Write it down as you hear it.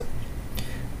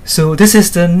So this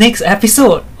is the next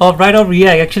episode of Right or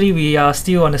React. Actually, we are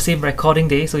still on the same recording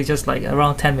day, so it's just like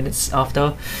around 10 minutes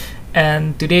after.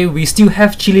 And today we still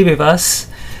have Chili with us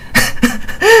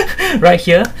right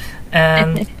here.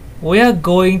 And we are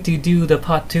going to do the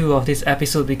part 2 of this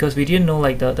episode because we didn't know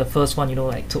like the first one,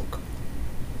 like took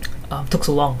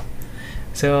so long.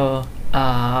 So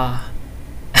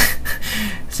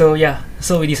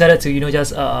so we decided to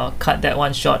just cut that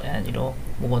one short and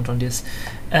move on from this.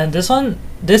 And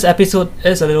this episode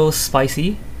is a little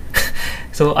spicy.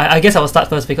 So I guess I will start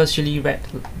first because Chili read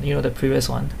the previous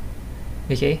one.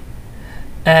 Okay,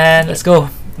 and let's go.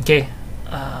 Okay,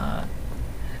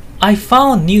 I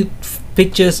found nude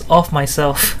pictures of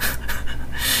myself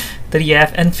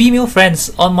 30F and female friends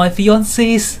on my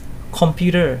fiance's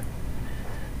computer.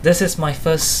 This is my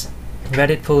first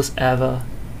Reddit post ever.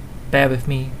 Bear with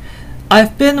me.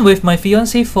 I've been with my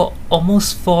fiance for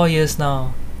almost 4 years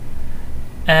now,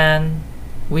 and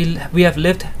we have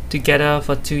lived together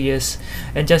for 2 years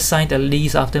and just signed a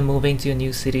lease after moving to a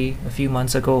new city a few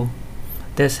months ago.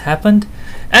 This happened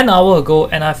an hour ago,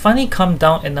 and I finally calmed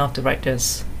down enough to write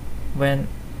this. When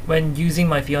using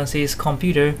my fiance's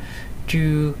computer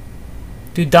to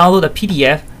download a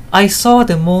PDF, I saw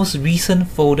the most recent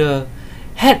folder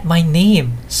had my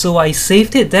name, so I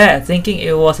saved it there thinking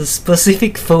it was a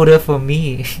specific folder for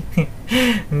me.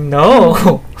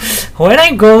 No, when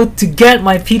I go to get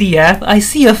my PDF, I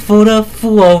see a folder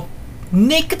full of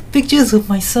naked pictures of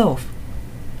myself.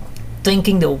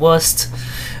 Thinking the worst,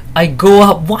 I go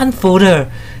up one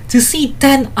folder to see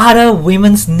 10 other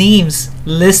women's names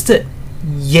listed.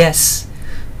 Yes,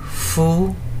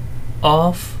 full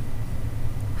of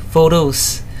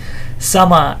photos.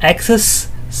 Some are exes,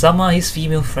 some are his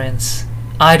female friends.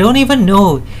 I don't even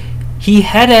know he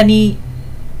had any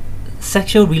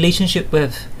sexual relationship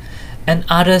with, and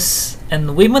others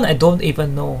and women I don't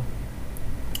even know.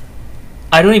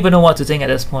 I don't even know what to think at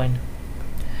this point.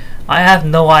 I have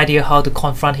no idea how to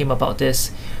confront him about this.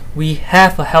 We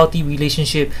have a healthy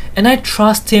relationship and I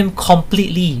trust him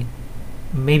completely.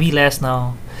 Maybe less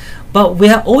now, but we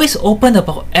are always open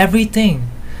about everything.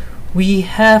 We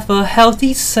have a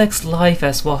healthy sex life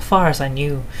as far as I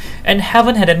knew, and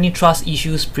haven't had any trust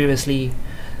issues previously.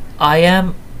 I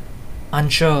am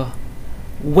unsure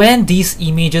when these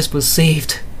images were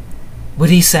saved. Were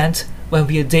they sent when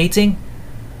we were dating?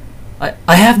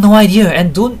 I have no idea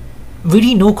and don't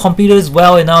really know computers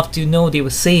well enough to know they were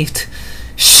saved.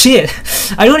 Shit,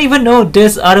 I don't even know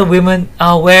these other women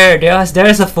are aware there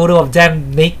is a photo of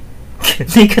them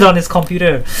naked on his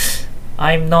computer.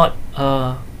 I'm not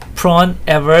prawn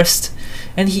averse,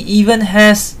 and he even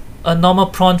has a normal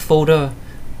prawn folder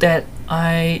that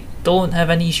I don't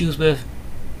have any issues with.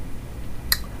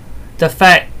 The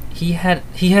fact he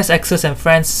has exes and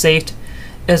friends saved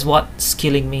is what's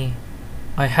killing me.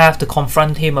 I have to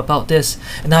confront him about this,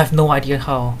 and I have no idea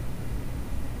how.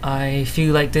 I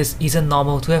feel like this isn't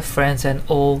normal to have friends and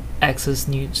old exes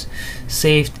nudes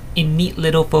saved in neat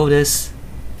little folders.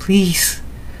 Please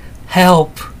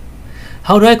help.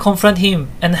 How do I confront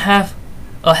him and have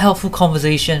a helpful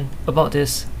conversation about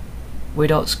this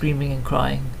without screaming and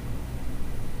crying?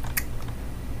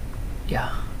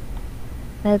 Yeah.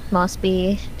 That must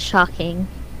be shocking.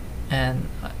 And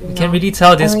you can really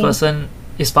tell this person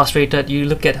is frustrated. You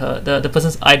look at her, the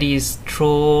person's ID is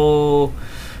Trora.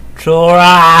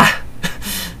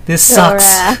 This sucks.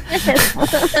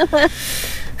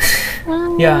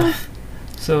 Yeah.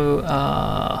 So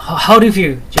how do you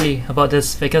feel, Julie, about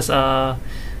this? Because I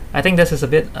think this is a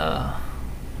bit up.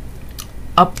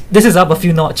 This is up a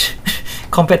few notch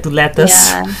compared to letters.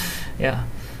 Yeah. Yeah.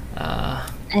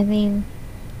 I mean,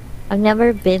 I've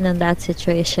never been in that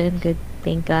situation. Good,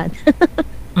 thank God.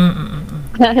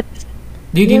 But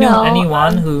do you know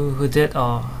anyone who did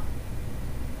or?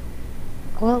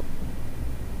 Well,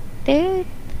 they're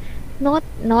not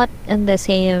in the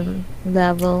same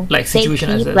level. Like situation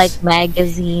they as keep this. like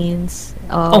magazines.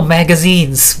 Oh,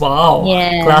 magazines! Wow.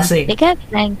 Yeah. Classic. They get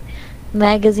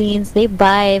magazines. They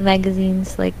buy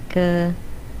magazines like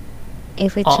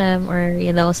If-H-M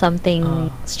or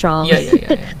something strong.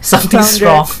 Yeah. Something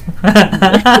strong. Okay,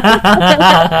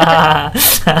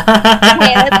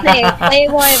 let's say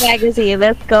Playboy magazine.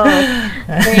 Let's go.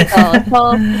 There you go.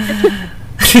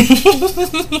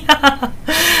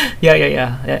 I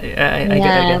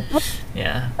get.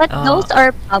 Yeah. But those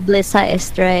are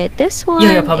publicized, right? This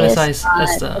one publicized.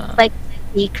 it's like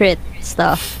secret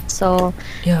stuff. So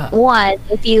yeah. One,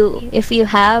 if you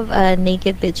have a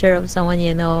naked picture of someone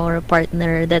or a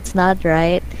partner, that's not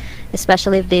right,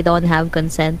 especially if they don't have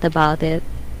consent about it.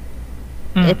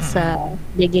 It's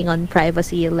digging on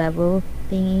privacy level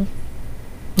thingy.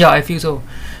 Yeah, I feel so,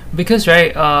 because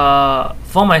right,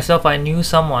 for myself, I knew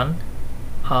someone,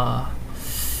 uh,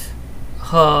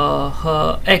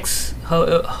 her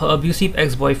abusive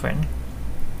ex-boyfriend,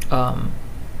 um,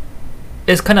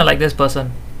 is kind of like this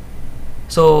person.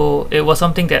 So it was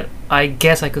something that I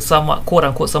guess I could somewhat, quote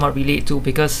unquote, somewhat relate to,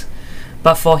 because,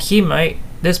 but for him, right,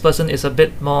 this person is a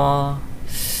bit more,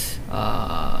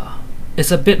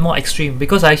 it's a bit more extreme,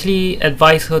 because I actually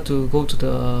advised her to go to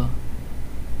the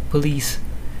police,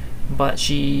 but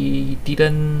she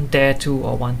didn't dare to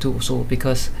or want to. So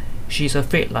because she's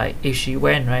afraid, like if she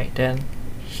went, right, then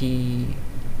he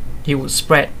would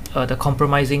spread the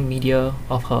compromising media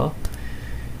of her.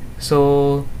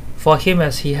 So for him,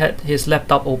 as he had his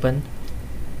laptop open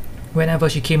whenever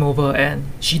she came over, and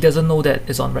she doesn't know that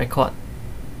it's on record,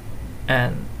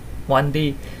 and one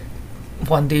day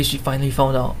she finally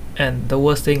found out. And the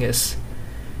worst thing is,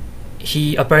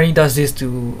 he apparently does this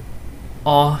to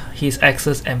all his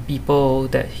exes and people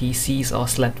that he sees or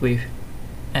slept with.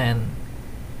 And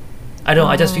I don't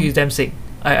know, I just feel damn sick.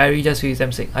 I really just feel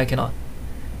damn sick. I cannot.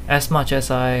 As much as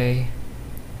as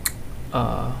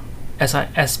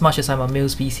much as I'm a male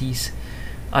species,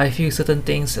 I feel certain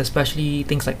things, especially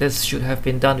things like this, should have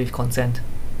been done with consent.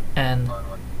 And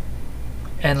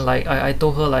like I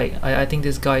told her, like, I think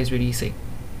this guy is really sick.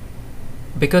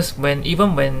 Because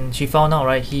even when she found out,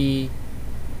 right, he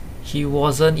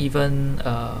wasn't even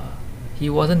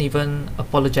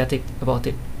apologetic about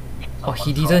it, or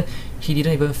he didn't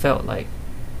even felt like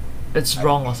it's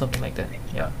wrong or something like that.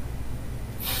 Yeah.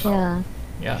 Yeah.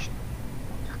 Yeah.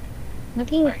 I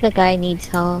think the guy needs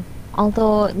help.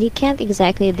 Although you can't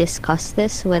exactly discuss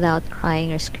this without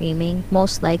crying or screaming.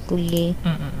 Most likely,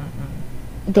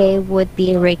 they would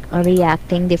be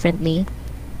reacting differently.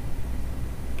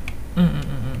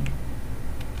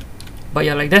 But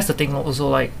yeah, like that's the thing also.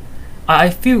 Like, I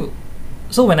feel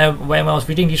so when I was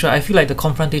reading this, right, I feel like the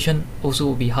confrontation also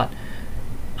will be hard.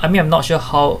 I mean, I'm not sure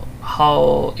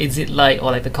how is it like,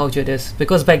 or like the culture this,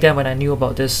 because back then when I knew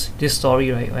about this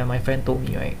story, right, when my friend told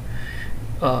me, right,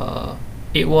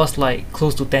 it was like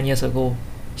close to 10 years ago.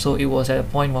 So it was at a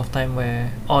point of time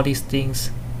where all these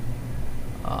things,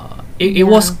 it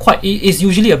was quite, it's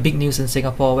usually a big news in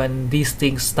Singapore when these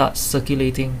things start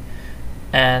circulating,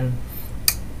 and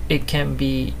it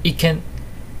can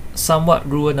somewhat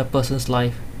ruin a person's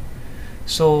life.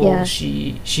 So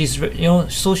she's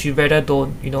so she rather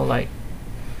don't, like,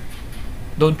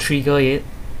 don't trigger it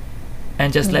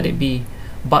and just let it be.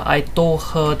 But I told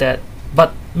her that,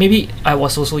 but maybe I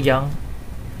was also young.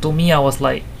 To me, I was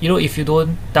like, if you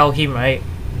don't tell him, right,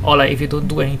 or like if you don't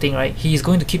do anything, right, he's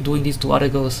going to keep doing this to other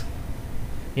girls.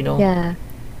 Yeah.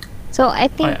 So I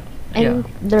think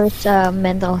there's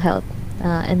mental health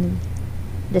and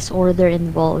disorder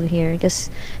involved here, because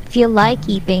if you like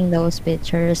keeping those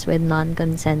pictures with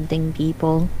non-consenting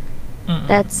people,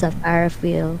 that's a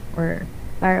paraphile,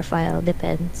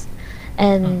 depends.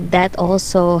 And that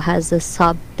also has a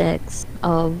subtext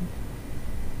of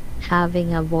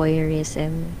having a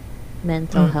voyeurism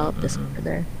mental health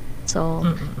disorder.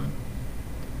 So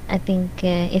I think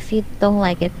if you don't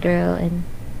like it, girl, and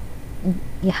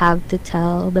you have to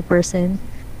tell the person,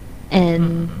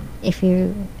 and if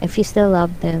you still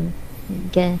love them,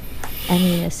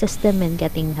 assist them in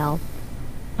getting help.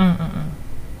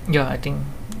 Yeah, I think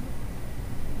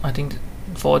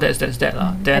for that's that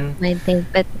lah. Then that's my thing,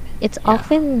 but it's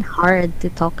often hard to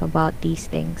talk about these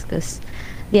things because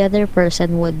the other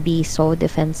person would be so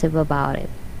defensive about it.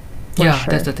 Sure.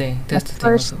 That's the thing. At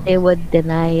first, they would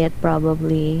deny it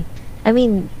probably. I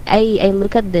mean, I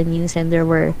look at the news and there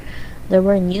were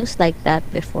news like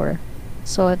that before.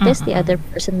 So at least the other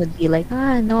person would be like,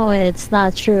 no, it's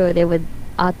not true. They would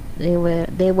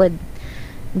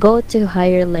go to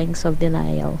higher lengths of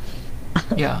denial.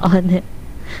 On it.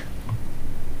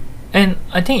 And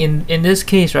I think in this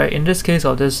case, right, in this case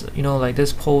of this, like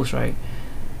this post, right,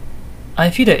 I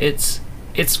feel that it's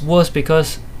worse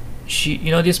because she,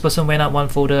 this person went up one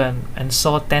folder and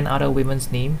saw 10 other women's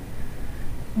name,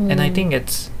 and I think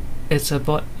it's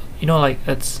about, like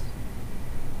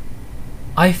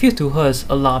I feel to her it's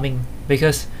alarming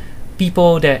because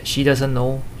people that she doesn't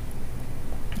know,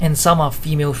 and some are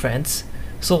female friends.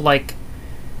 So like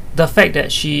the fact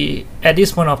that she, at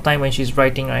this point of time when she's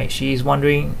writing, right, she is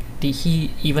wondering, did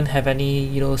he even have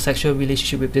any sexual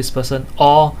relationship with this person,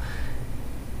 or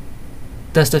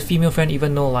does the female friend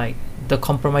even know like the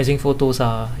compromising photos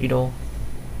are,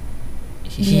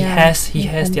 he has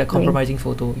their compromising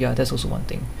photo. That's also one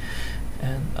thing.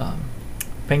 And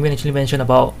Penguin actually mentioned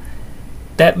about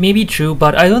that may be true,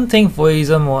 but I don't think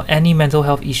voyeurism or any mental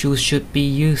health issues should be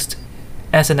used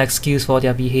as an excuse for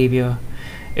their behavior.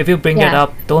 if you bring that Yeah.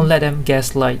 up, don't let them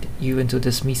gaslight you into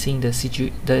dismissing the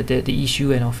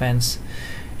issue and offense.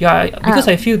 Yeah, because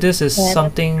I feel this is Yeah, that's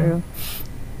something true.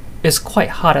 is quite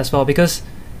hard as well, because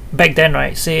back then,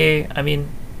 right, say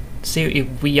if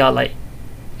we are like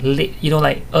late,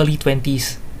 like early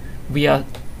 20s, we are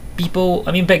people,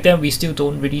 back then we still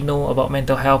don't really know about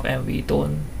mental health, and we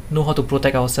don't know how to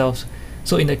protect ourselves.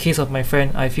 So in the case of my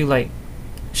friend, I feel like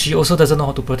she also doesn't know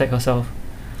how to protect herself.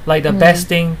 Like the Mm. best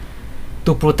thing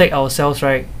to protect ourselves,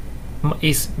 right,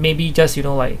 is maybe just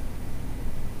like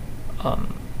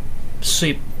um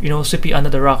sweep it under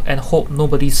the rug and hope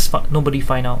nobody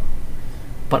find out.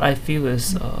 But I feel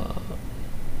is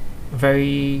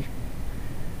very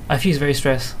I feel it's very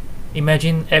stressed.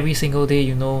 Imagine every single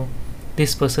day,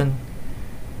 this person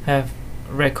have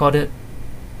recorded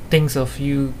things of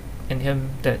you and him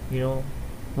that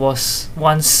was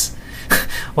once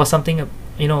was something a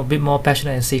bit more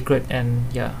passionate and sacred. And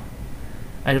yeah,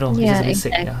 I don't know, it's just Yeah, a bit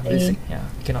sick. Yeah, a bit exactly. sick. Yeah,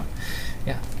 you cannot.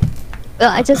 Yeah. Well,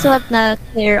 I just want to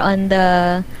clear on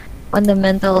the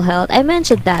mental health. I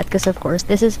mentioned that because of course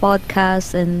this is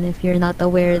podcast, and if you're not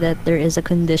aware that there is a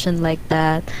condition like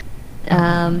that,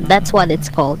 that's what it's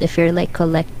called. If you're like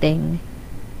collecting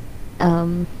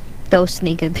um those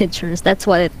naked pictures, that's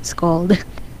what it's called.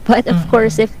 But of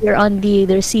course, if you're on the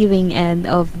receiving end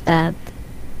of that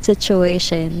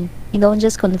situation, you don't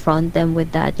just confront them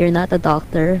with that. You're not a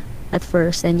doctor at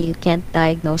first, and you can't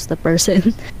diagnose the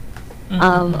person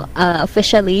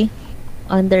officially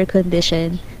on their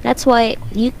condition. That's why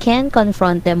you can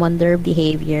confront them on their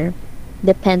behavior.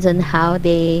 Depends on how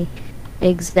they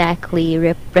exactly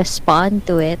respond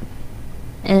to it,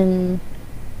 and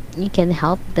you can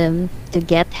help them to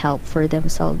get help for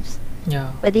themselves.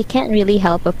 Yeah. But you can't really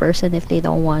help a person if they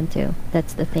don't want to.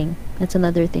 That's the thing. That's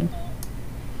another thing.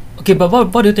 Okay, but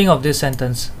what do you think of this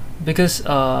sentence? Because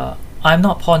I'm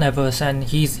not porn averse, and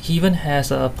he even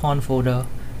has a porn folder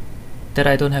that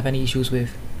I don't have any issues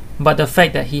with. But the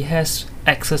fact that he has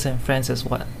exes and friends is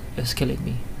what is killing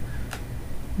me.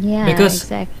 Yeah, Because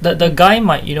exactly. the guy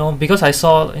might, because I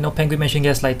saw, Penguin mention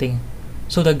gaslighting.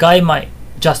 So the guy might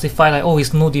justify like, oh,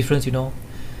 it's no difference, It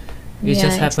Yeah, just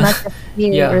it's happened. not just you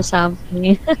or Yeah.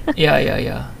 something.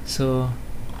 Yeah. So,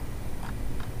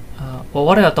 well,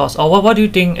 what are your thoughts? Or what do you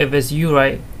think if it's you,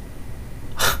 right?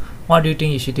 What do you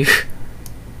think you should do?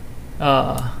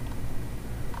 Uh,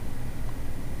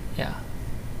 yeah.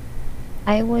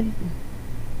 I would,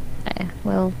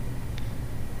 well,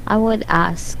 I would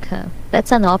ask.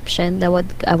 That's an option that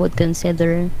I would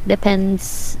consider.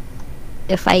 Depends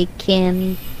if I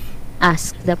can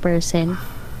ask the person.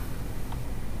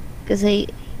 Because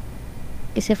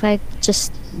if I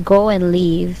just go and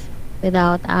leave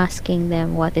without asking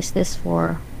them what is this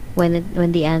for,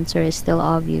 when the answer is still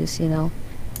obvious,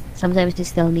 sometimes you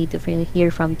still need to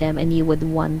hear from them, and you would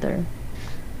wonder.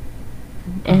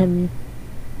 Mm, And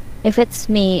if it's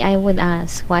me, I would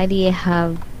ask, why do you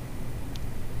have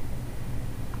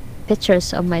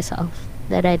pictures of myself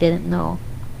that I didn't know?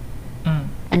 mm,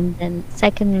 And then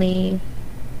secondly,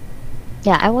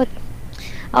 yeah, I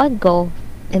would go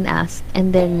and ask,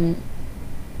 and then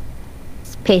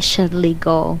patiently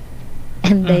go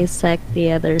and mm, dissect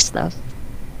the other stuff.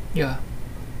 yeah.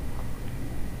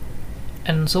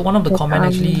 And so one of the But comment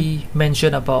actually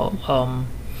mentioned about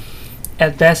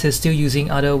at best he's still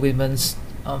using other women's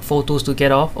photos to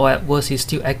get off, or at worst he's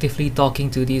still actively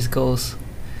talking to these girls.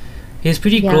 He's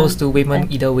pretty yeah, close to women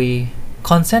exactly. either way.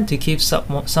 Consent to keep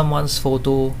someone's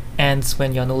photo ends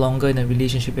when you're no longer in a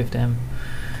relationship with them.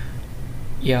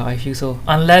 Yeah, I feel so.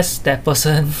 Unless that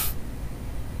person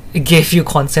gave you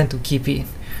consent to keep it.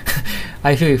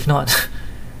 I feel if not,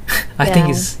 I think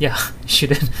Yeah. it's, yeah,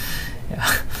 shouldn't. Yeah.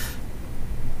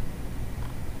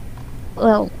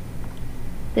 Well,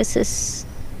 this is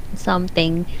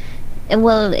something.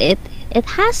 Well, it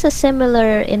has a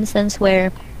similar instance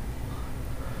where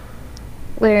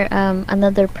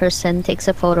another person takes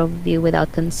a photo of you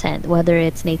without consent, whether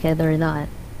it's naked or not.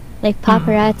 Like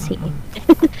paparazzi.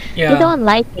 You Yeah. don't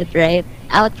like it, right?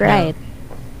 Yeah. Outright.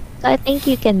 So I think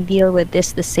you can deal with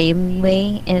this the same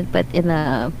way, but in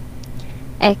a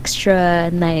extra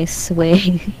nice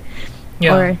way.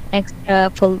 Yeah. Or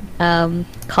extra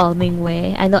calming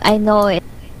way. I know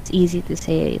it's easy to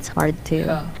say, it's hard to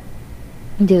Yeah.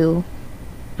 do,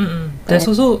 There's but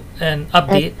also an that's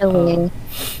update. the way.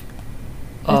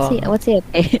 Um, What's the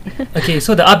update? okay,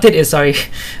 so the update is, sorry.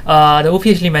 The OP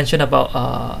actually mentioned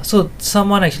about. So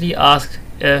someone actually asked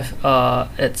if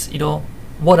it's,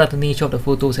 what are the nature of the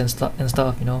photos and stuff.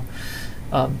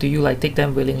 Do you like take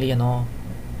them willingly and all?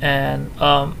 And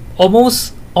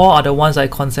almost all are the ones I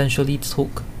consensually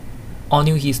took or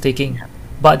knew he's taking.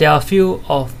 but there are a few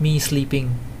of me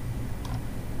sleeping.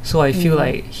 So I feel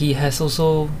like he's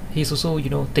also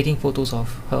taking photos of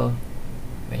her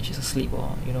when she's asleep,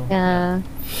 or Yeah.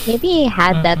 Maybe he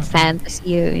had that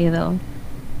fantasy,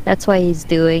 That's why he's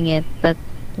doing it, but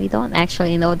we don't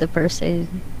actually know the person.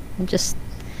 I'm just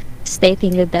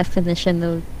stating the definition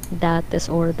of that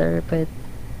disorder, but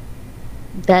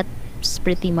that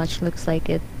pretty much looks like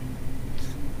it.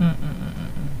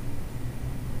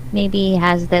 Maybe he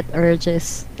has that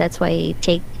urges. That's why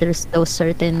he there's those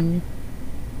certain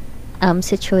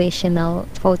situational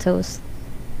photos.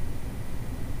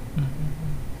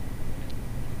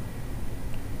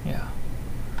 Yeah,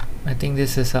 I think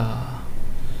this is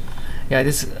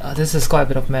this is quite a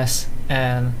bit of mess.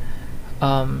 And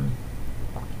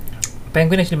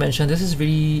Penguin actually mentioned this is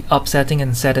really upsetting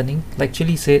and saddening. Like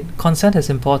Chili said, consent is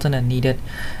important and needed,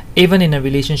 even in a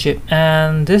relationship,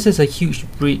 and this is a huge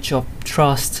breach of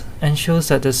trust and shows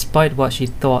that despite what she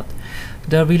thought,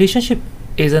 the relationship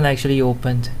isn't actually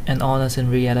open and honest in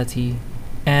reality,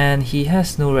 and he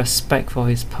has no respect for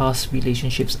his past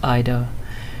relationships either.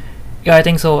 Yeah, I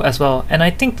think so as well. And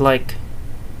I think like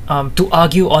to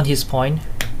argue on his point,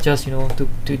 just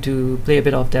to play a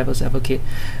bit of devil's advocate,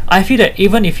 I feel that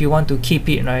even if you want to keep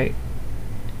it, right,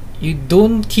 you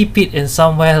don't keep it in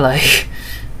somewhere like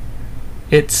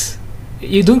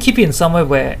you don't keep it in somewhere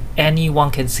where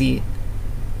anyone can see it.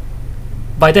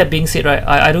 By that being said, right,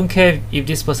 I don't care if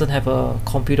this person have a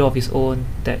computer of his own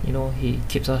that he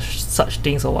keeps such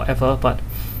things or whatever, but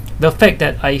the fact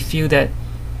that I feel that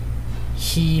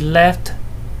he left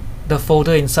the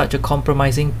folder in such a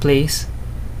compromising place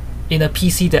in a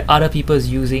PC that other people is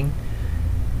using,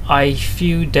 I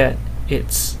feel that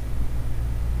it's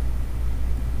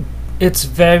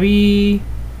very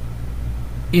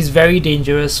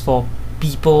dangerous for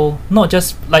people, not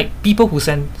just like people who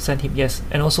sent him, yes,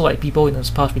 and also like people in his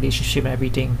past relationship and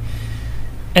everything.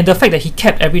 And the fact that he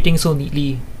kept everything so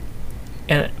neatly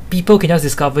and people can just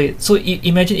discover it. So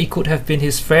imagine it could have been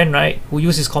his friend, right, who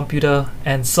used his computer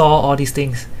and saw all these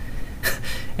things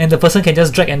and the person can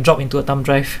just drag and drop into a thumb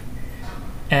drive.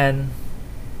 And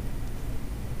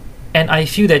I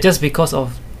feel that just because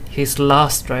of his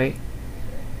last, right,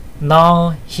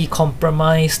 now he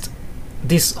compromised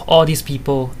all these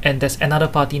people, and there's another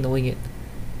party knowing it.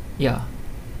 Yeah.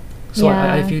 So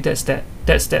Yeah. I feel that's that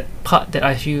part that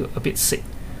I feel a bit sick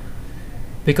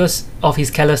because of his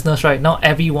carelessness, right? Now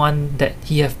everyone that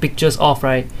he have pictures of,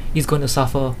 right, is going to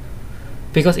suffer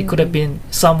because it could have been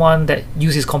someone that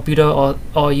used his computer, or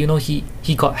he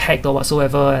got hacked or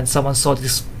whatsoever, and someone saw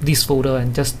this folder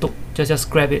and just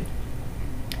grab it,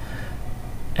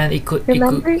 and it could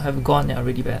have gone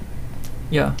really bad.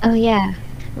 Yeah. Oh yeah.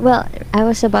 Well, I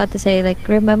was about to say, like,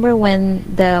 remember when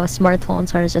the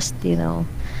smartphones are just,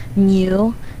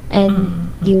 new,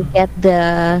 and you get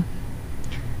the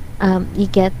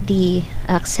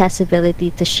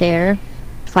accessibility to share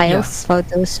files,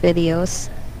 photos, videos,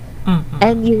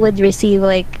 and you would receive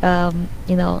like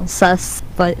sus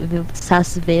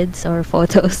vids or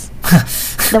photos.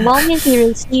 The moment you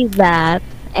receive that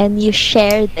and you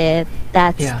shared it,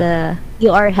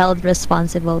 you are held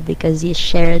responsible because you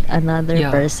shared another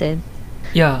person.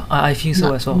 Yeah, I feel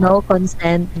so as well. No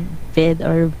consent vid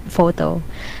or photo.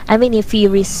 I mean, if you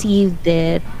received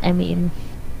it, I mean,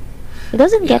 it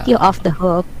doesn't get you off the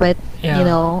hook, but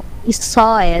you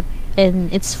saw it,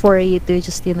 and it's for you to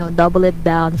just double it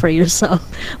down for yourself.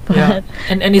 But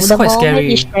and it's the quite moment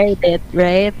scary. you shared it,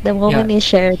 right? The moment you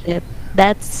shared it,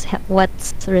 that's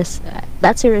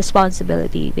that's your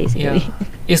responsibility, basically. Yeah.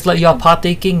 It's like you're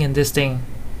partaking in this thing.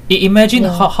 Imagine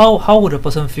how would a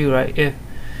person feel, right,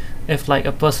 if like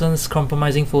a person's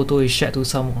compromising photo is shared to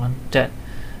someone that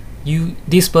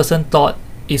this person thought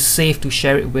is safe to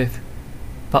share it with,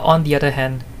 but on the other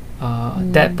hand,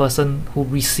 that person who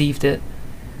received it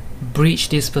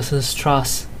breached this person's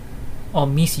trust or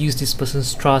misuse this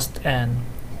person's trust and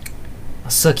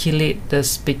circulate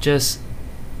these pictures.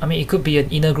 I mean, it could be an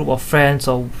inner group of friends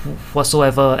or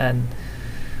whatsoever, and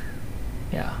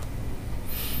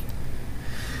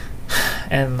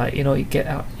and like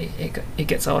it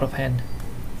gets out of hand.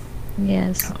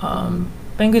 Yes.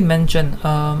 Penguin mentioned,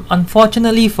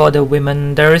 unfortunately for the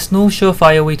women, there is no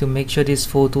surefire way to make sure these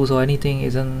photos or anything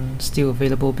isn't still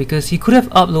available, because he could have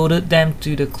uploaded them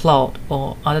to the cloud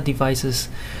or other devices.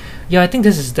 Yeah, I think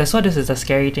that's why this is the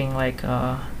scary thing. Like,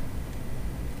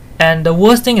 and the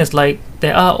worst thing is, like,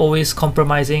 there are always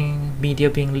compromising media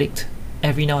being leaked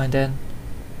every now and then,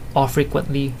 or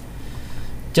frequently,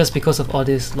 just because of all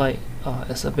this, like,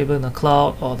 it's available in the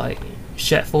cloud, or like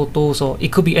shared photos, or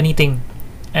it could be anything.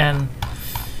 And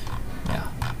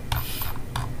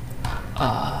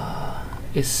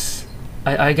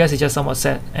I guess it's just somewhat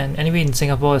sad. And anyway, in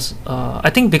Singapore, is I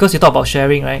think because you talk about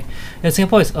sharing, right? In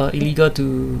Singapore, it's illegal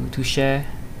to share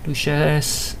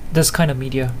this kind of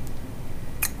media.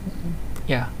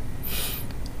 Yeah.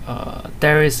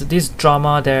 There is this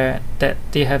drama there that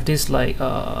they have this like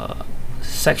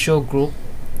sexual group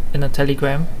in a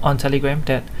Telegram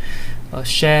that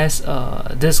shares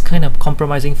this kind of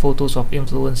compromising photos of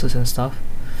influencers and stuff.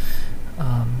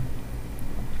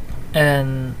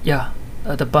 And yeah,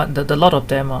 the lot of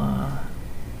them are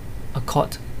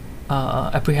caught,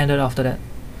 apprehended after that.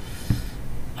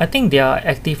 I think they are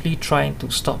actively trying to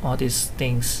stop all these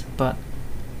things, but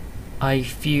I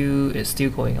feel it's still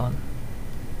going on.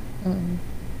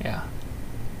 Yeah.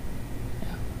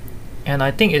 And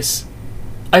I feel it's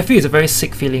a very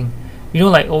sick feeling. You know,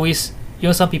 like always, you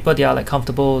know, some people, they are like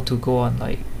comfortable to go on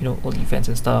like, you know, old events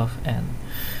and stuff, and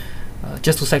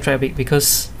just to sidetrack a bit,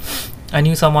 because I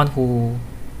knew someone who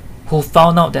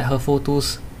found out that her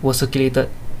photos were circulated.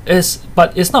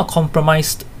 But it's not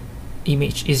compromised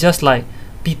image. It's just like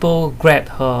people grab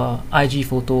her IG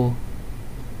photo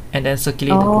and then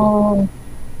circulate the group.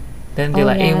 Then they're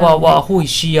like, hey, wow, who is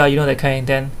she? You know, that kind.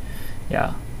 Then,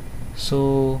 yeah.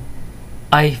 So,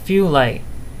 I feel like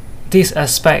this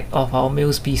aspect of our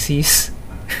male species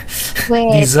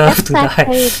deserve to die. That's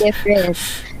actually different.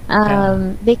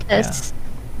 Because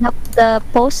the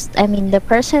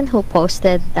person who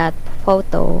posted that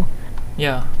photo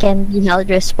can be held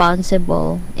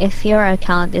responsible if your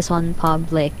account is on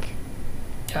public.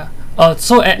 Yeah.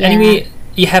 Anyway,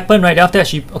 it happened right after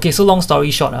that so long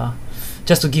story short,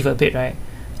 just to give a bit, right?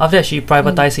 After that she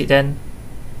privatized it, then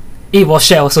it was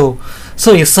shared also.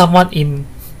 So it's someone in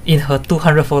her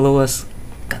 200 followers.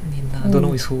 Don't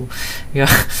know is who. Yeah.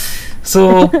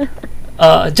 So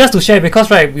just to share,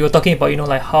 because right, we were talking about, you know,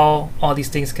 like how all these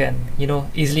things can, you know,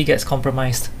 easily gets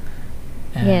compromised.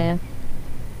 And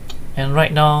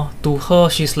right now, to her,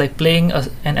 she's like playing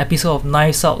an episode of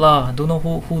Knives Out lah. Don't know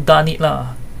who done it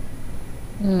lah.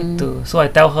 So I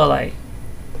tell her like,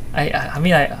 I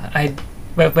mean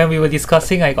when we were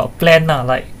discussing, I got plan lah.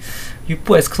 Like, you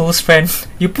put a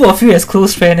few as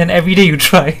close friend, and every day you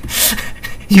try.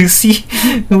 You see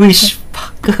which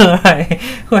fucker, right,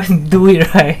 go and do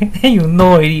it, right? Then you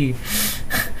know already.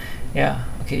 Yeah,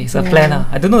 okay, it's a plan lah.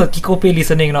 I don't know if Kiko Pay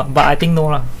listening or not, but I think no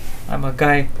lah. I'm a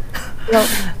guy. Well,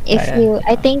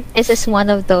 I think this is one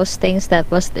of those things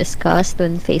that was discussed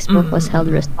when Facebook was held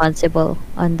responsible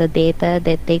on the data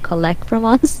that they collect from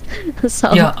us.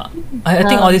 So yeah, I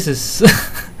think all this is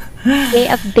they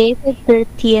updated their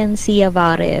TNC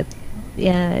about it.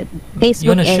 Yeah,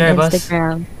 Facebook and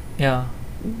Instagram. Yeah,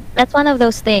 that's one of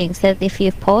those things that if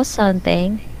you post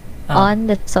something on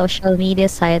the social media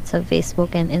sites of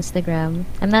Facebook and Instagram,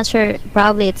 I'm not sure,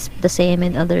 probably it's the same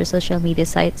in other social media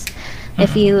sites.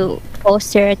 If you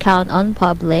post your account on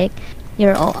public,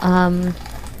 they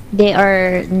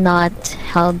are not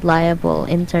held liable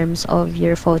in terms of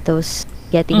your photos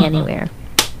getting anywhere.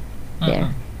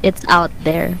 There, it's out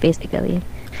there basically.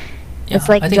 Yeah, it's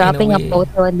like dropping a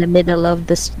photo in the middle of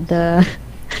the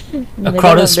a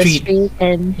crowded street,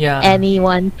 and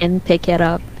anyone can pick it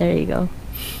up. There you go.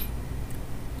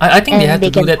 I think they have to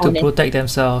do that to protect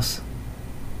themselves.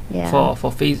 Yeah. For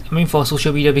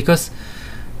social media, because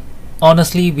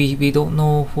honestly, we don't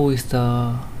know who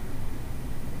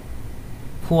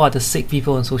are the sick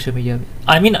people on social media.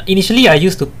 I mean, initially I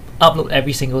used to upload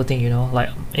every single thing, you know, like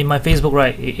in my Facebook,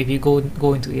 right? If you go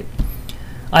into it,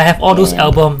 I have all those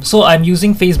albums. So I'm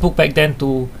using Facebook back then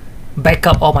to back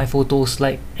up all my photos,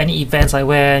 like any events I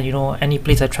went, you know, any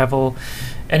place I travel.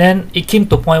 And then it came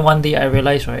to a point one day I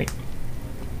realized, right,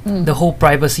 the whole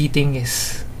privacy thing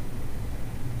is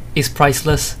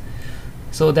priceless.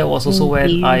 So that was also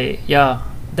when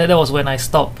that was when I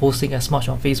stopped posting as much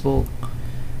on Facebook.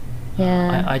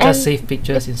 Yeah, I just save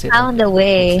pictures instead. Found a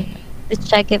way to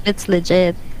check if it's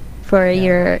legit for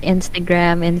your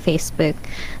Instagram and Facebook.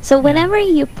 So whenever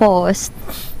you post,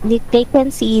 they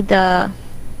can see the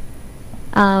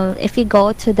if you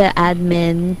go to the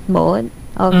admin mode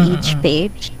of each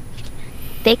page,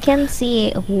 they can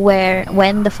see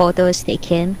when the photo is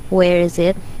taken, where is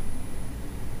it,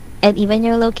 and even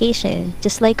your location.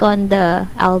 Just like on the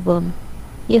album,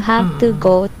 you have to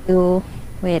go to.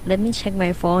 Wait, let me check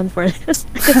my phone for this.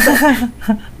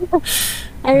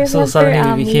 I remember so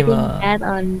suddenly became ad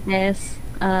on this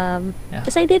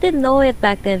because I didn't know it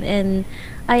back then, and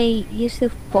I used to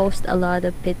post a lot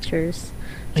of pictures.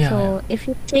 So if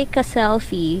you take a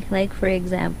selfie, like for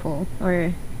example,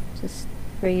 or just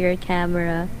for your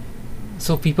camera,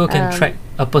 so people can track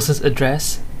a person's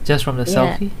address just from the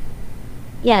selfie.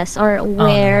 Yes, or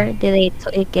where did they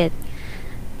take it?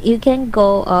 You can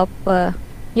go up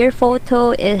your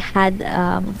photo, it had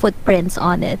footprints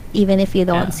on it, even if you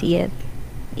don't Yeah. see it.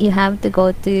 You have to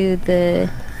go to the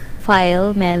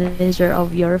file manager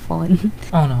of your phone,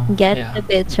 Oh no. get the Yeah.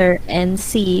 picture, and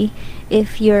see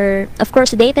if your, of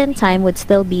course, date and time would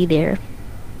still be there,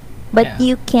 but Yeah.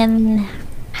 you can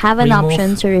have an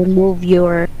option Remove. to remove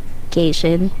your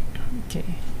location Okay.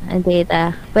 and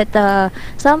data. But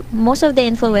some most of the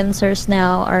influencers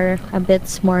now are a bit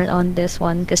smart on this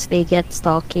one because they get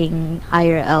stalking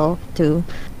IRL too.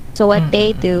 So what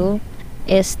they Mm-mm-mm. do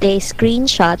is they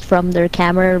screenshot from their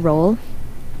camera roll,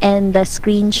 and the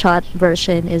screenshot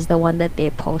version is the one that they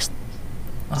post.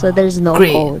 So there's no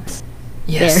Great. codes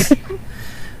there. Yes.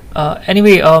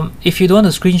 Anyway, if you don't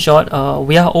want to screenshot,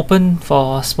 we are open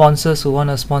for sponsors who want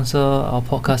to sponsor our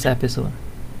podcast episode.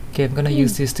 Okay, I'm gonna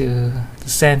use this to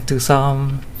send to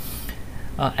some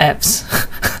apps.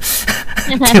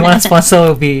 They want to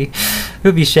sponsor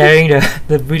will be sharing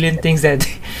the brilliant things that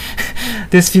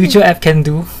this future app can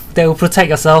do that will protect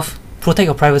yourself, protect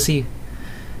your privacy.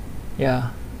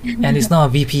 Yeah, and it's not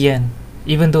a VPN,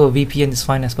 even though a VPN is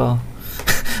fine as well.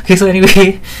 Okay, so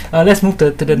anyway, let's move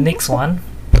to the next one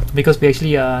because we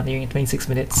actually are nearing 26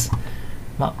 minutes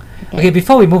mark. Okay,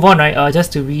 before we move on, right,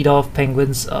 just to read off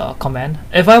Penguin's comment.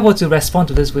 If I were to respond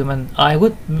to this woman, I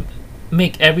would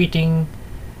make everything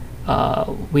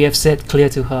we have said clear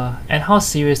to her and how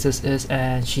serious this is,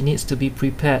 and she needs to be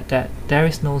prepared that there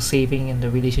is no saving in the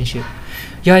relationship.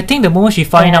 Yeah, I think the moment she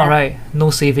find out, right,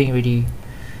 no saving already.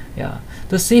 Yeah,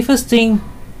 the safest thing,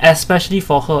 especially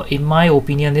for her, in my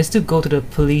opinion, is to go to the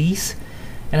police,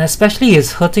 and especially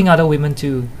is hurting other women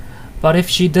too. But if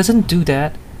she doesn't do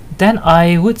that, then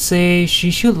I would say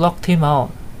she should lock him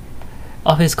out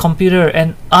of his computer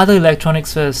and other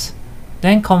electronics first,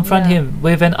 then confront him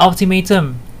with an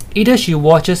ultimatum. Either she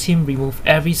watches him remove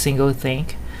every single thing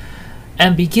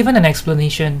and be given an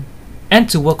explanation and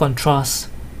to work on trust,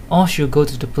 or she'll go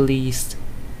to the police.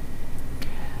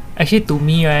 Actually, to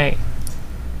me, right,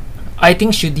 I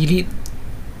think she'll delete.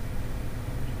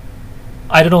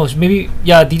 I don't know, maybe,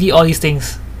 yeah, delete all these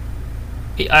things.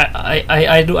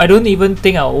 I don't even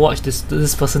think I'll watch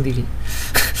this person delete.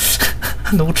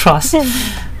 No trust.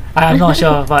 I'm not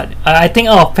sure, but I think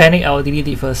out of panic I will delete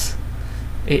it first.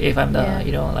 If I'm the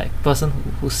like person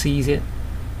who sees it.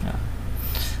 Yeah.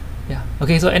 Yeah.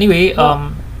 Okay, so anyway,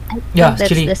 I think yeah, that's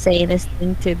Chili. the sanest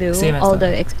thing to do. Same as Although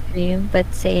the extreme,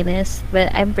 but sanest.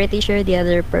 But I'm pretty sure the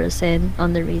other person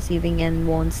on the receiving end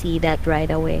won't see that right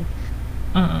away.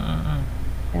 Yeah.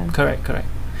 Correct.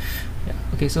 Yeah.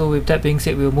 Okay, so with that being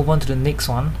said, we'll move on to the next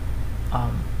one.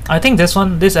 I think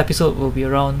this episode will be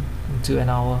around into an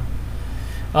hour.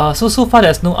 So far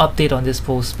there's no update on this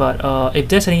post, but if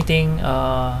there's anything,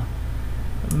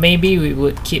 maybe we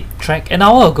would keep track. An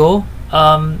hour ago,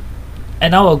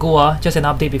 just an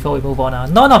update before we move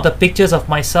on. None of the pictures of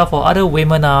myself or other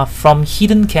women are from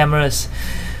hidden cameras.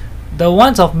 The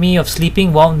ones of me of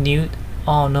sleeping while nude,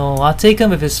 oh no, are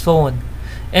taken with his phone.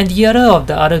 And the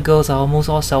other girls are almost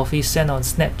all selfies sent on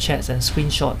Snapchats and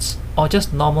screenshots, or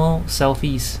just normal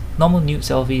nude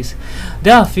selfies.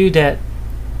 There are a few that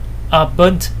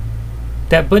burnt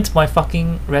my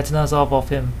fucking retinas off of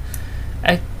him.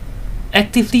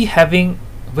 Actively having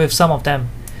with some of them.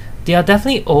 They are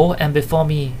definitely old and before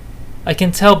me. I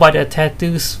can tell by the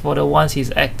tattoos for the ones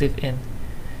he's active in.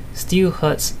 Still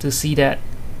hurts to see that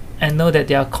and know that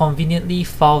they are conveniently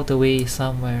filed away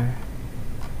somewhere.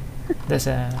 That's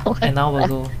an hour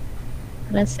ago.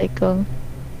 That's so cool.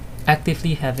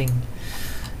 Actively having.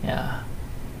 Yeah.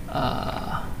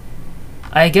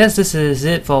 I guess this is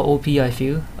it for OP, I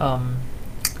feel.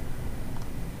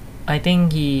 I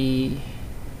think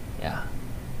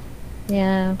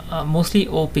mostly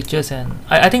old pictures, and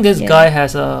I think this guy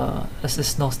has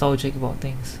is nostalgic about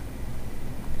things,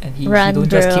 and he don't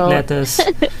just keep letters.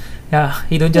 Yeah,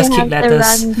 he don't just keep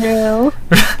letters. Run, girl.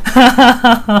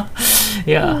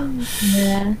 Yeah.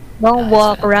 Don't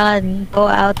walk, run, go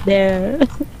out there.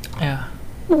 Yeah.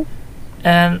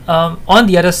 And on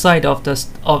the other side of this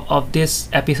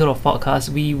episode of podcast,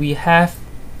 we have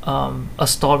a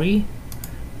story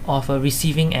of a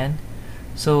receiving end.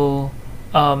 So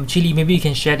Chili, maybe you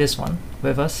can share this one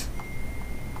with us.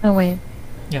 Oh wait.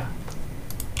 Yeah.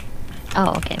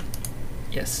 Oh, okay.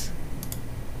 Yes.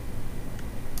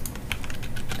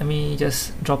 Let me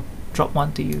just drop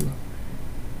one to you.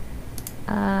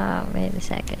 Wait a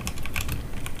second.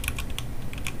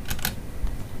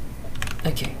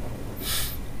 Okay.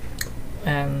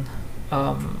 And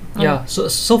yeah,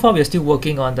 so far we're still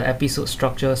working on the episode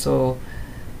structure, so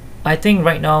I think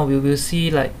right now we will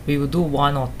see, like, we will do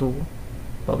one or two,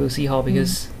 but we'll see how,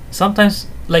 because sometimes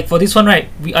like for this one, right?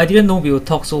 I didn't know we would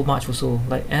talk so much also.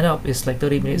 Like end up it's like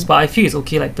 30 minutes, but I feel it's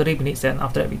okay. Like 30 minutes, then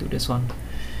after that we do this one.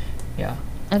 Yeah.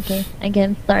 Okay, I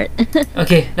can start.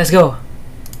 Okay, let's go.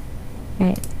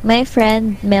 Right. My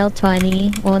friend, male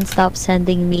 20, won't stop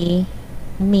sending me,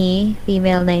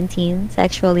 female 19,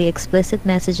 sexually explicit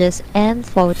messages and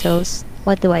photos.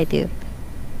 What do I do?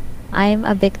 I'm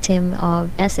a victim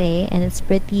of SA and it's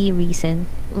pretty recent.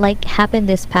 Like happened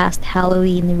this past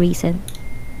Halloween recent.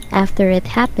 After it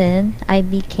happened, I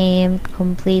became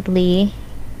completely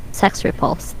sex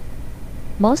repulsed.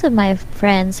 Most of my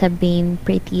friends have been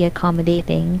pretty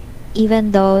accommodating,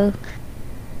 even though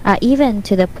even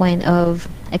to the point of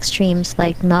extremes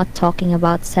like not talking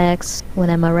about sex when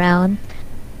I'm around.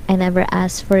 I never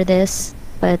asked for this,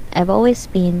 but I've always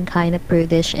been kind of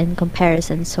prudish in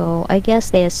comparison, so I guess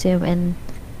they assume, and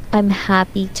I'm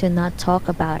happy to not talk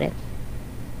about it.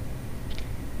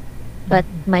 But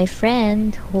my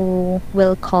friend, who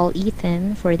we'll call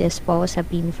Ethan for this post, have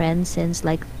been friends since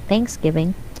like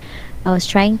Thanksgiving. I was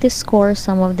trying to score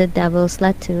some of the devil's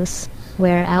lettuce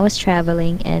where I was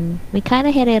traveling, and we kind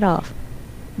of hit it off.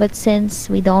 But since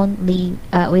we don't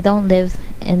live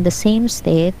in the same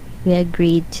state, we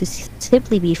agreed to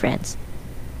simply be friends.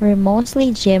 We're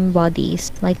mostly gym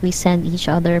buddies, like we send each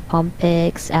other pump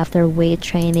pics after weight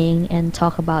training and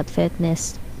talk about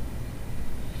fitness.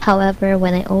 However,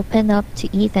 when I opened up to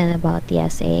Ethan about the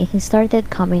SA, he started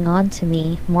coming on to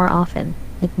me more often.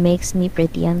 It makes me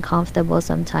pretty uncomfortable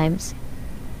sometimes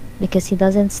because he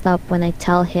doesn't stop when I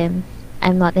tell him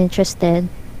I'm not interested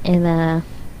in a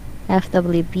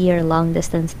FWB or long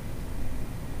distance.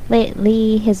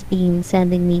 Lately, he's been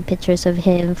sending me pictures of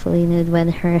him fully nude when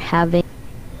her having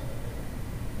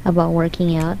about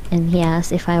working out, and he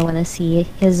asked if I want to see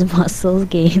his muscles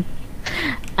gain.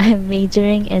 I'm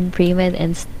majoring in pre-med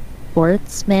and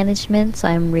sports management, so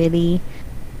I'm really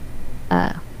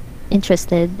uh,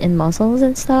 interested in muscles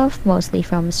and stuff, mostly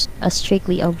from a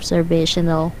strictly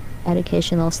observational,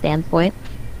 educational standpoint.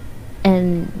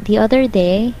 And the other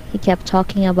day, he kept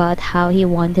talking about how he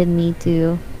wanted me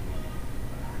to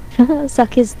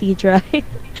suck his tea dry.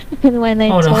 And when I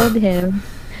Oh no. told him,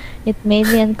 it made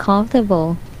me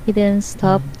uncomfortable. He didn't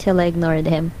stop till I ignored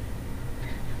him.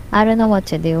 I don't know what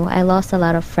to do. I lost a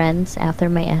lot of friends after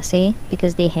my essay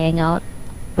because they hang out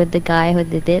with the guy who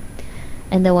did it,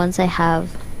 and the ones I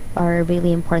have are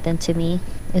really important to me.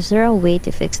 Is there a way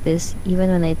to fix this? Even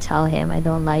when I tell him I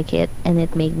don't like it and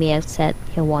it made me upset,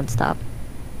 he won't stop.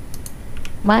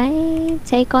 My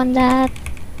take on that,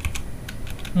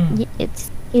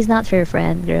 it's he's not your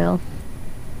friend, girl.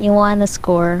 You wanna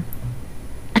score.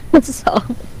 so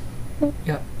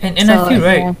Yeah, and I feel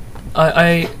right. yeah.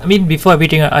 I mean before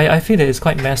everything, I feel that it's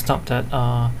quite messed up that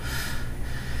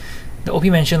the OP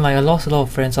mentioned like I lost a lot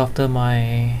of friends after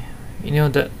my,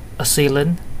 the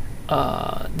assailant.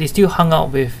 They still hung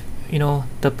out with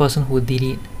the person who did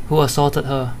it, who assaulted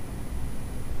her,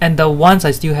 and the ones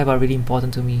I still have are really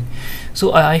important to me.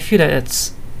 So I feel that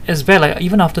it's bad. Like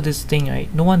even after this thing, right?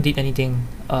 No one did anything.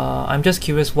 I'm just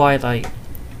curious why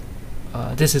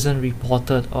this isn't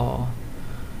reported, or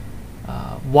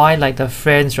why like the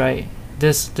friends, right?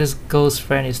 This girl's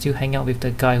friend is still hanging out with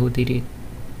the guy who did it.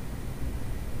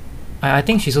 I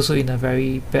think she's also in a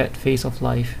very bad phase of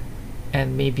life,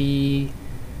 and maybe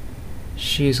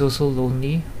she is also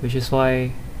lonely, which is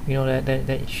why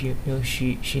that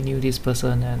she she knew this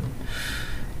person, and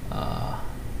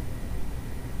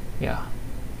yeah.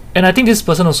 And I think this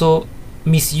person also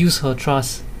misused her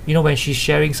trust. When she's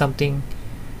sharing something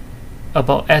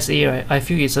about SA, right? I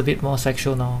feel it's a bit more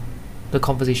sexual now, the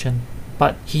conversation.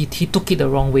 But he took it the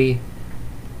wrong way,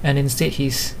 and instead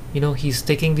he's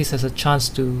taking this as a chance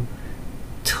to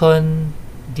turn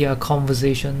their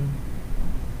conversation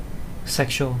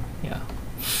sexual. Yeah.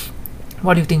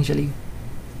 What do you think, Jelly?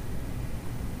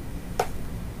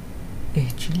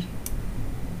 Chili?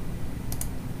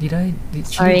 Did Chili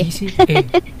Sorry.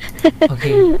 DC?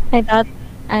 Okay. I thought,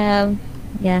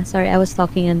 yeah, sorry, I was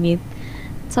talking on mute.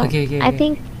 So Okay. I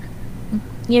think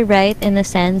you're right in a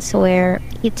sense where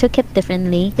he took it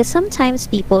differently. Because sometimes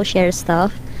people share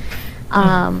stuff,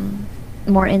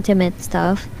 more intimate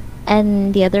stuff,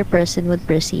 and the other person would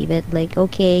perceive it like,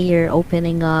 okay, you're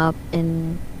opening up,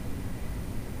 and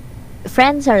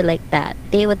friends are like that.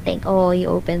 They would think, oh, you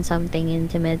open something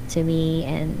intimate to me,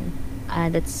 and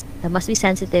that must be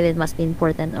sensitive, it must be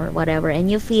important or whatever,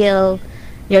 and you feel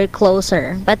you're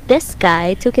closer. But this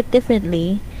guy took it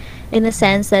differently, in the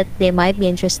sense that they might be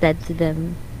interested to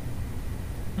them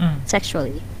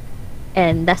sexually,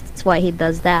 and that's why he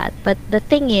does that. But the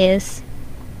thing is,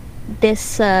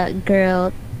 this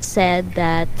girl said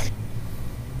that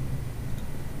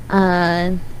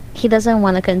he doesn't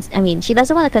want to she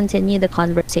doesn't want to continue the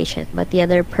conversation, but the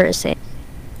other person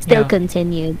still Yeah.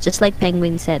 continued. Just like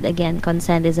Penguin said, again,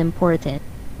 consent is important.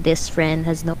 This friend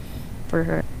has no for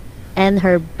her and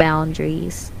her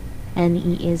boundaries, and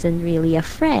he isn't really a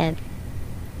friend.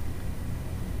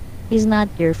 He's not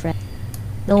your friend.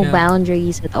 No Yeah.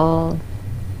 boundaries at all.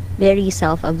 Very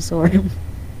self-absorbed.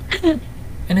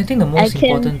 And I think the I most can,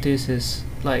 important is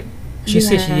like she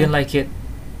said she yeah. didn't like it,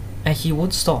 and he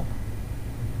won't stop.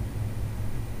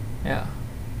 Yeah.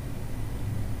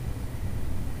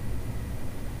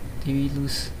 Did we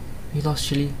lose? We lost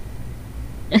Chili.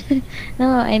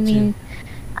 No, I Chili. mean,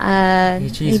 he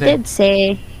Chili's back. did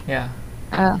say, Yeah.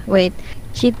 wait,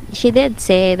 she did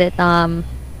say that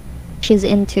she's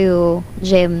into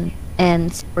gym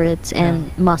and sports Yeah.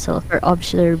 and muscle for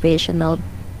observational,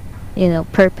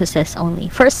 purposes only.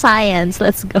 For science,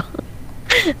 let's go.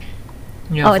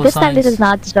 Yeah. Oh, For this time this is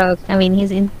science. not a joke. I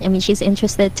mean, she's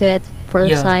interested to it for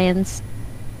Yeah. science,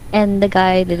 and the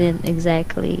guy didn't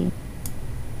exactly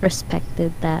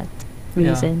respected that Yeah.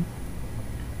 reason.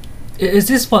 Is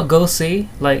this what girls say?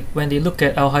 Like when they look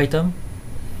at our item?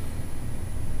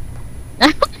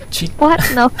 Cheat. What?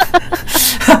 No.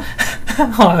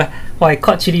 Oh, I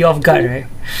caught Chili off guard, right?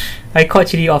 I caught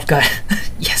Chili off guard.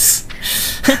 Yes.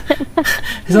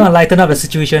 Just want to lighten up the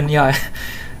situation. Yeah.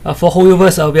 For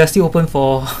Hoyoverse, we are still open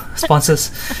for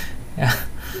sponsors. Yeah.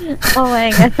 Oh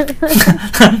my god.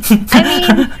 I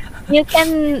mean,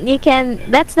 you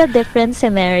can. That's the different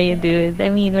scenario, dude. I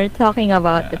mean, we're talking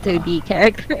about the 2D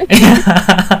character,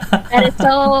 and it's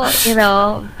so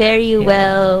very Yeah.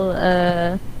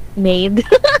 well made.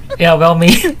 Yeah, well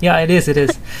made. Yeah, it is. It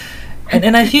is.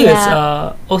 And I feel it's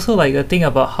Yeah. also like the thing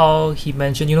about how he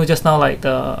mentioned, just now, like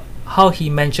the how he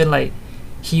mentioned, like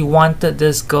he wanted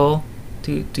this girl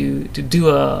to do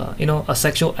a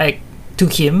sexual act to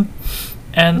him,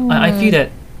 and I feel Mm, that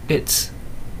it's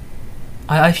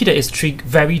I feel that it's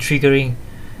very triggering,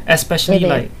 especially it is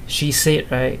like she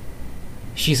said, right,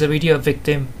 she's already a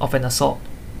victim of an assault,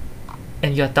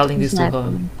 and you're telling this to her.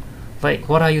 exactly. Like,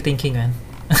 what are you thinking, man?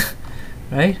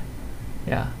 Right?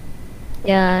 Yeah.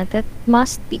 Yeah, that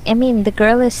must be. I mean, the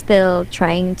girl is still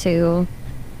trying to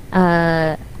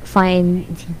find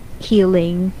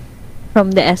healing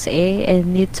from the SA,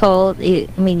 and you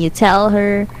tell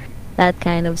her that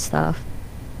kind of stuff.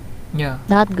 Yeah.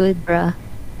 Not good, bruh.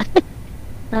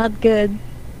 Not good.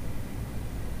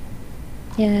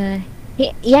 Yeah.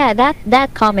 Yeah,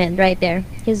 that comment right there.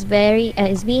 Is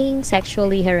being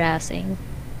sexually harassing.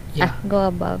 Yeah. Go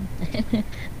above.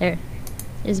 There.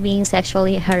 Is being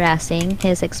sexually harassing.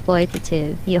 He's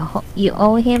exploitative. You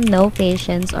owe him no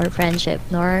patience or friendship,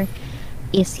 nor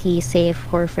is he safe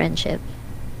for friendship.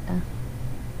 Uh,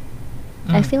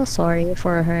 I Mm. feel sorry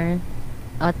for her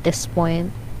at this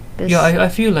point Yeah, because I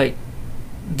feel like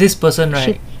this person, she.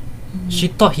 right, she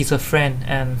thought he's a friend,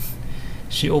 and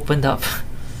she opened up.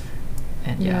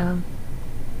 And yeah. Yeah.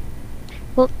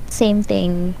 Well, same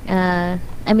thing.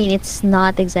 I mean, it's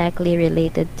not exactly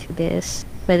related to this,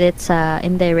 but it's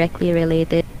indirectly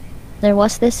related. There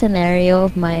was this scenario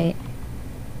of my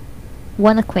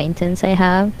one acquaintance I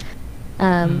have,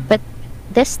 Mm. but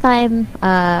this time,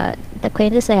 the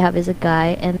acquaintance I have is a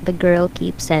guy, and the girl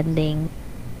keeps sending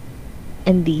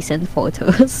indecent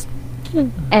photos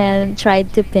and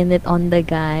tried to pin it on the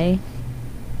guy,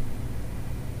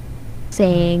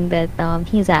 saying that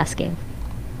he's asking.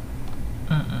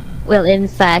 Mm-mm. Well, in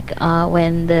fact,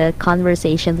 when the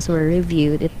conversations were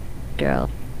reviewed, it's girl.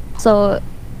 So,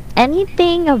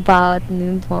 anything about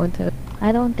nude photos,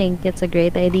 I don't think it's a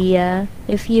great idea.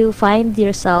 If you find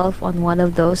yourself on one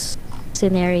of those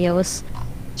scenarios,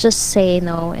 just say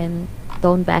no and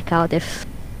don't back out if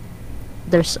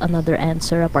there's another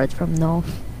answer apart from no.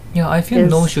 Yeah, I feel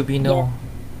no 'Cause, should be yeah, no.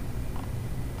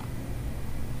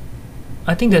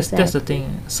 I think that's the exactly.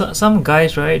 thing. Some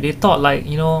guys, right, they thought like,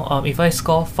 if I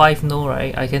score 5 no,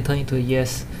 right, I can turn into a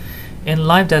yes. In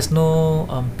life, there's no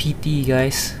PT,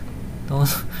 guys. Don't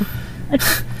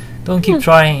don't keep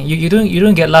trying. You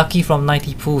don't get lucky from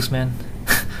 90 pools, man.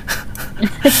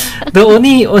 the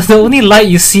only light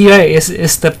you see, right, is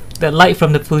the light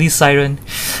from the police siren.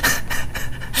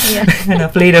 Yeah. And I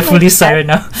play the Like police that. siren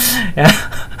now. Yeah.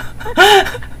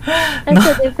 That's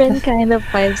No. a different kind of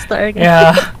 5-star guy.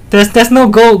 Yeah. There's no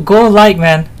go light,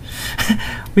 man.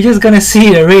 We're just gonna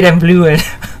see the red and blue and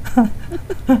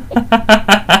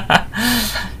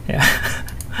yeah.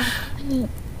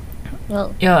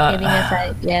 Well, Yeah. kidding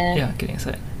aside, yeah. Yeah, kidding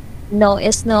aside. No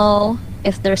is no.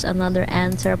 If there's another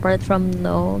answer apart from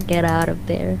no, get out of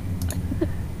there.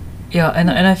 Yeah,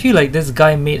 and I feel like this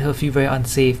guy made her feel very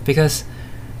unsafe because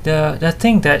the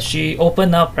thing that she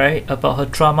opened up, right, about her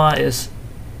trauma is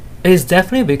it's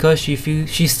definitely because she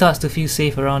starts to feel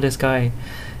safe around this guy,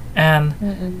 and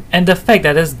Mm-mm. and the fact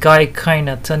that this guy kind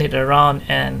of turned it around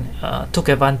and took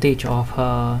advantage of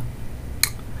her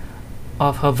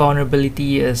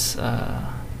vulnerability is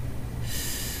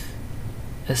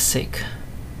sick.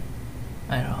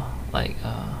 I don't know, like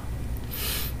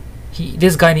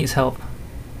this guy needs help.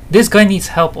 This guy needs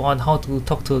help on how to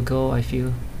talk to a girl, I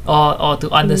feel, or to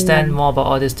understand Yeah. more about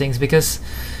all these things, because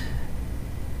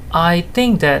I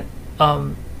think that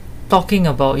talking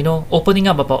about, opening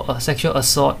up about a sexual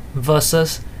assault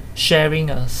versus sharing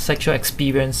a sexual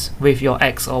experience with your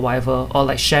ex or whatever, or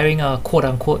like sharing a quote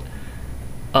unquote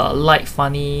light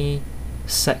funny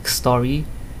sex story,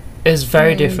 is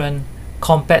very Mm. different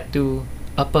compared to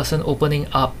a person opening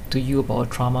up to you about a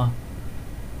trauma,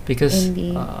 because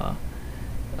Indeed.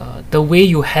 the way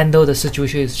you handle the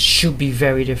situation should be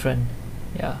very different.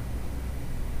 Yeah,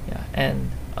 yeah. And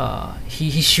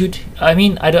he should, I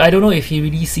mean, I don't know if he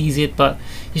really sees it, but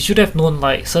he should have known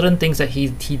like certain things that he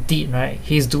did, right,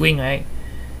 he's doing, right,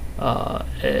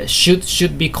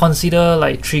 should be considered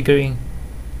like triggering,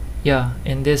 yeah,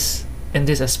 in this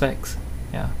aspects.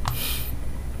 Yeah.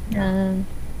 Um,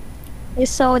 he's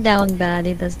so down bad.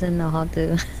 He doesn't know how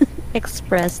to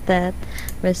express that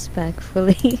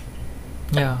respectfully.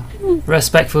 Yeah,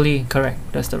 respectfully, correct,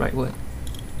 that's the right word.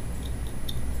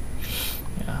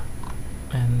 Yeah.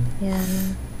 And Yeah.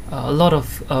 a lot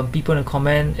of people in the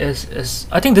comment is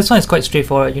I think this one is quite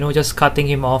straightforward, just cutting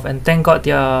him off, and thank God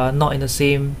they are not in the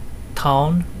same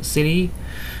town, city,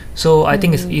 so I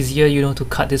think it's Mm. easier, to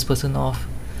cut this person off.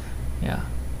 Yeah.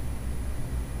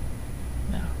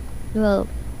 Yeah. Well,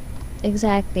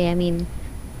 exactly. I mean,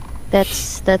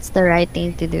 that's the right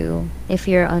thing to do. If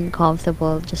you're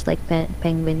uncomfortable, just like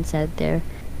Penguin said there,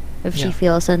 if she Yeah.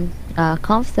 feels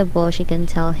comfortable, she can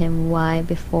tell him why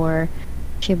before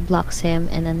she blocks him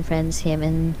and unfriends him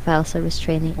and files a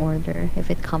restraining order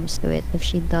if it comes to it. If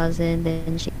she doesn't,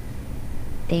 then she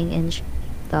think and she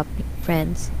stop being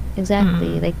friends.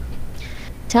 Exactly. Mm. Like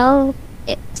tell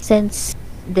it, since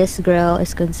this girl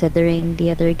is considering the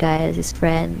other guy as his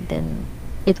friend, then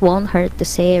it won't hurt to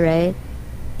say, right?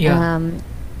 Yeah, um to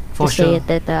for say sure.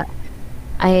 it that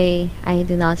I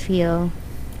do not feel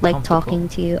like Comfortable. talking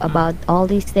to you about all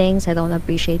these things. I don't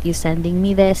appreciate you sending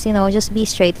me this. Just be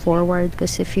straightforward.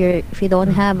 Because if you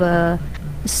don't have a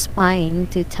spine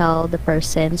to tell the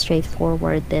person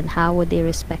straightforward, then how would they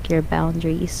respect your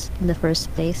boundaries in the first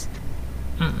place?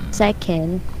 Mm.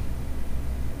 Second,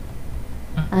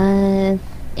 Mm. uh,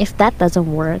 if that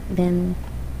doesn't work, then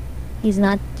he's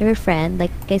not your friend.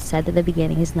 Like I said at the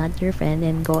beginning, he's not your friend,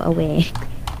 and go away.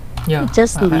 Yeah,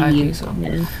 Just I think leave. so,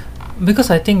 Yeah. because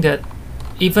I think that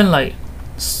even like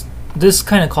this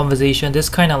kind of conversation, this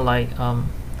kind of like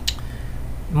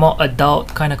more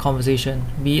adult kind of conversation,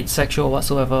 be it sexual or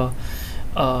whatsoever,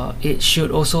 it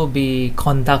should also be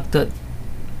conducted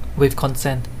with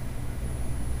consent.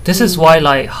 This is why Mm.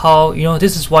 like how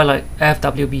this is why like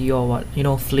FWB or what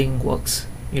fling works,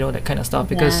 that kind of stuff,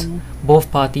 because Yeah. both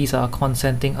parties are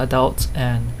consenting adults,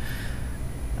 and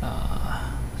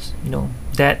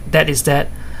that is that.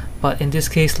 But in this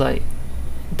case, like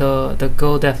the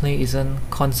girl definitely isn't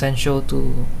consensual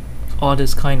to all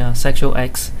this kind of sexual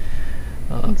acts.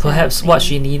 Perhaps what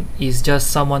she Exactly. need is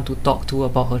just someone to talk to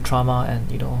about her trauma, and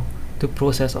to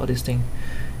process all this thing.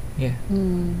 Yeah.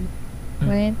 Mm. Mm.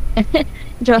 Right.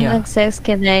 John Yeah. says,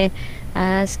 can I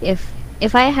ask if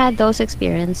I had those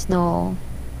experience? No,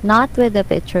 not with the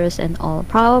pictures and all.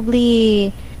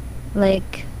 Probably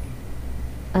like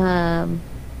um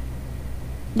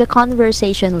the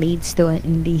conversation leads to an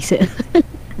indecent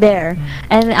there, Mm.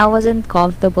 and I wasn't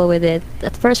comfortable with it.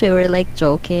 At first, we were like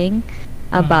joking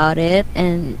Mm. about it,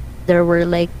 and there were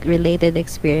like related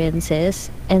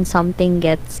experiences, and something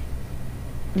gets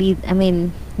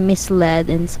misled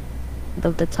in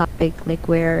of the topic, like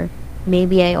where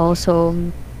maybe I also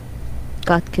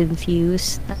got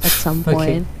confused at some Okay.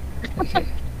 point. Okay.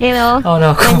 You know, Oh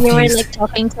no, when you were confused. like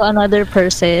talking to another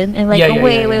person and like, Yeah, oh, yeah, yeah,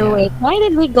 wait, yeah, wait, yeah. wait, why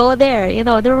did we go there?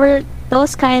 There were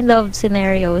those kind of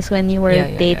scenarios when you were Yeah,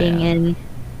 yeah, yeah, dating yeah. and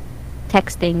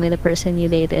texting with the person you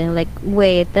dated, and like,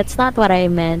 wait, that's not what I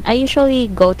meant. I usually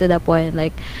go to the point,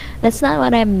 like, that's not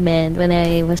what I meant when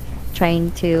I was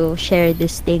trying to share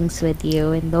these things with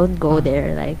you, and don't go Mm.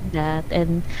 there like that.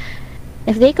 And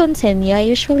if they continue, I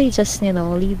usually just,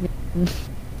 leave them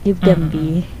Mm-mm-mm.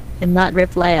 be and not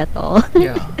reply at all.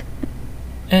 Yeah.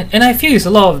 And I feel it's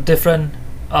a lot of different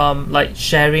like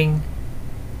sharing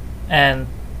and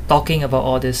talking about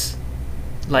all this,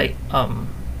 like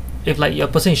if like your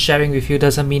person is sharing with you,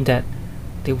 doesn't mean that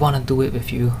they want to do it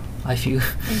with you, I feel.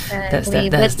 that's Exactly,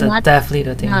 that that's but the not definitely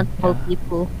the not thing. all Yeah.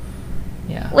 people.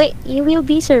 Yeah. Wait, you will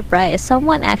be surprised.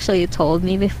 Someone actually told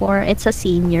me before, it's a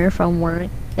senior from work,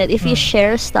 that if you Mm.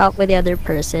 share stuff with the other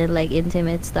person, like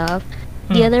intimate stuff,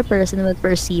 the Mm. other person would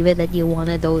perceive it that you want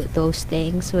to do those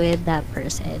things with that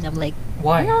person. I'm like, I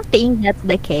Why? don't think that's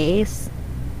the case.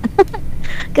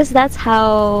 Because that's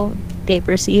how they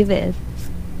perceive it.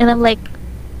 And I'm like,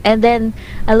 and then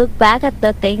I look back at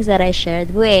the things that I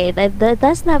shared. Wait, that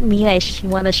does not mean I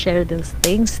want to share those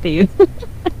things to you.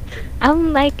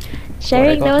 I'm like God,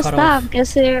 I sharing got those cut stuff off.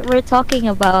 because we're talking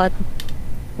about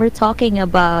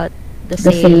the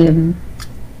The same same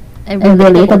and and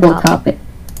relatable relatable topic.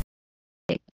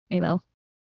 topic. You know,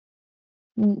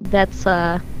 that's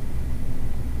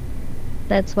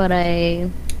what I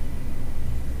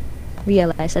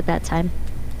realized at that time.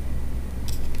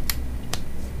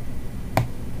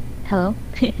 Hello.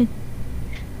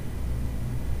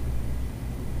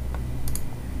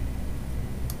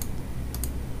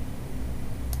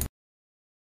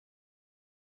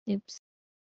 Oops.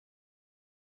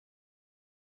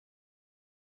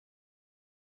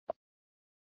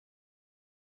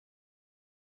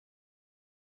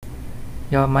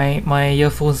 Yeah, my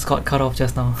earphones got cut off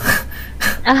just now.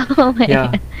 Oh my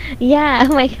Yeah. god. Yeah.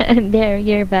 Oh my god. There,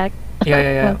 you're back. Yeah,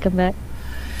 yeah, yeah. Welcome back.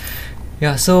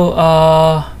 Yeah,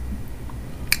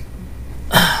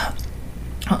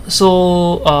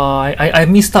 I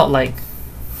missed out like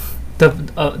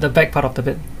the back part of the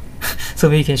bit. So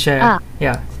maybe you can share. Ah,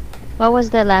 Yeah. what was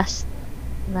the last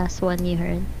one you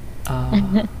heard?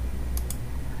 Uh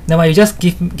No, you just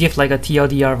give like a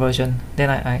TLDR version. Then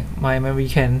I my memory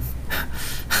can.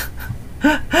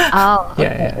 Oh,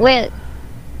 Yeah, okay. yeah.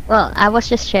 Well, I was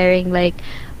just sharing like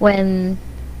when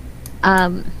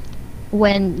um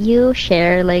when you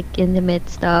share like intimate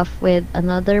stuff with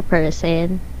another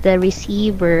person, the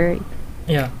receiver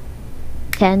Yeah.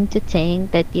 tend to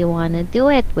think that you want to do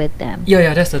it with them. Yeah,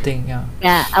 yeah, that's the thing. Yeah.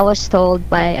 Yeah, I was told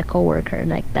by a coworker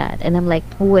like that, and I'm like,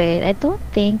 wait, I don't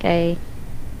think I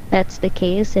that's the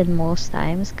case in most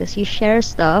times because you share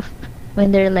stuff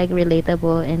when they're like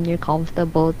relatable and you're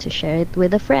comfortable to share it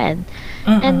with a friend.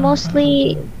 And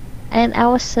mostly, and I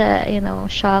was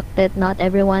shocked that not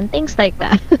everyone thinks like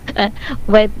that.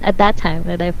 But at that time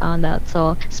that I found out,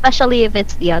 so especially if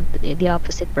it's the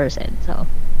opposite person, so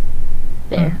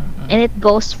there. And it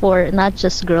goes for not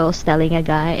just girls telling a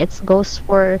guy, it goes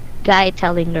for guy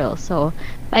telling girls, so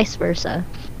vice versa.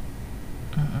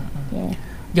 Yeah.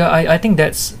 Yeah, I think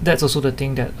that's also the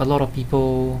thing that a lot of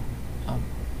people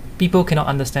cannot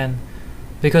understand,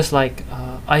 because like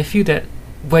I feel that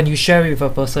when you share it with a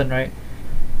person, right,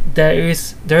 there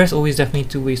is always definitely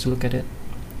two ways to look at it,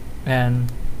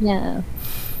 and Yeah.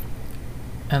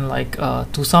 like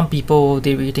to some people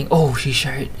they really think, oh, she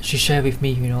shared with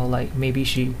me, like maybe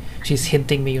she's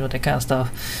hinting me, that kind of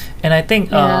stuff. And I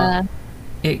think Yeah.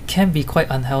 it can be quite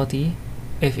unhealthy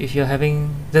if you're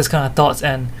having this kind of thoughts.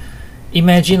 And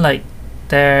imagine like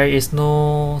there is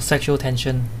no sexual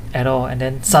tension at all, and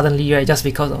then suddenly, right, just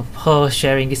because of her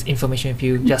sharing this information with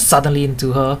you, just suddenly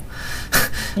into her.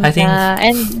 I think Yeah,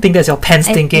 and think that's your pants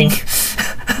I thinking. think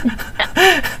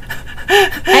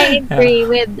I agree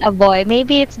with a boy.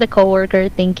 Maybe it's the coworker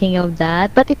thinking of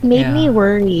that, but it made me Yeah.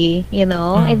 worry, It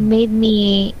Mm. made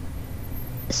me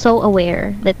so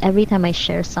aware that every time I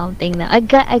share something now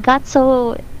I got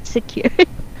so secure.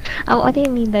 What do you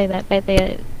mean by that?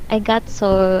 I got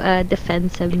so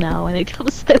defensive now when it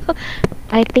comes to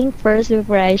I think first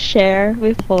before I share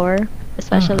before,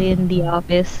 especially in the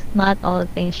office, not all the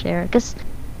things share because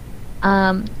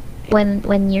um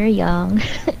when you're young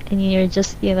and you're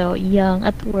just young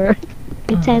at work,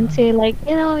 you tend to like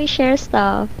you share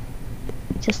stuff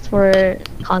just for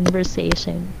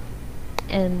conversation.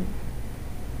 And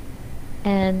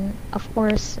and of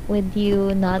course with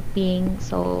you not being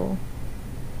so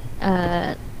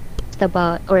uh just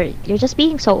about, or you're just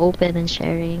being so open and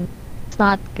sharing, it's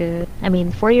not good. I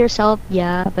mean, for yourself,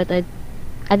 yeah, but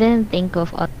I didn't think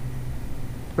of other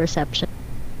perception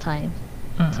time,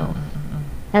 so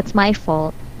that's my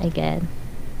fault again,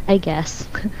 I guess.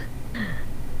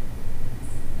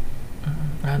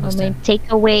 I My understand.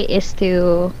 takeaway is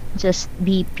to just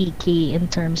be picky in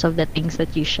terms of the things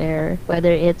that you share,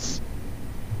 whether it's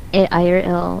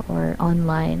IRL or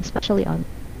online, especially on.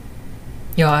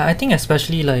 Yeah, I think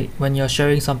especially like when you're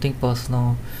sharing something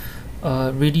personal,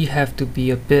 really have to be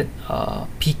a bit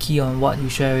picky on what you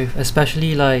share with,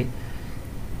 especially like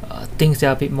things that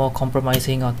are a bit more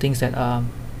compromising, or things that are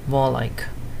more like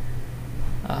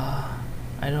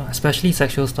I don't know, especially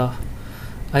sexual stuff.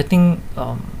 I think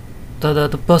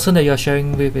the person that you're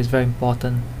sharing with is very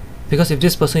important, because if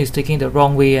this person is taking the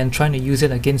wrong way and trying to use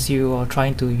it against you, or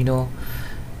trying to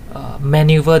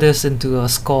maneuver this into a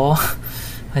score,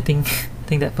 I think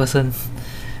that person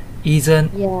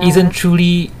isn't Yeah.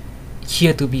 truly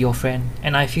here to be your friend,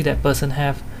 and I feel that person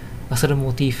have a certain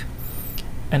motive,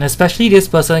 and especially this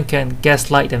person can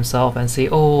gaslight themselves and say,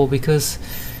 oh, because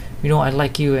I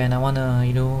like you and I wanna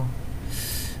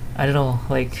I don't know,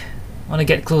 like, want to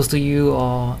get close to you,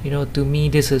 or to me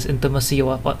this is intimacy,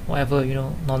 or whatever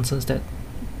nonsense that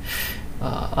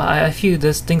I feel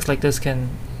this things like this can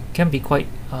be quite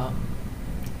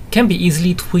can be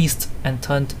easily twisted and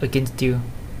turned against you.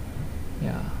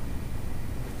 Yeah,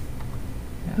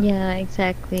 yeah, Yeah,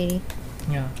 exactly.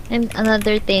 yeah. And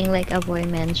another thing, like Avoy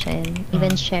mentioned,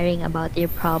 even Mm. sharing about your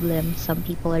problem, some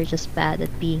people are just bad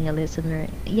at being a listener.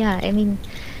 Yeah, I mean,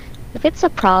 if it's a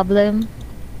problem,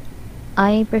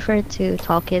 I prefer to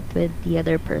talk it with the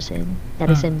other person that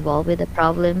is Mm. involved with the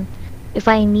problem. If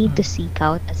I need Mm. to seek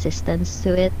out assistance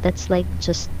to it, that's like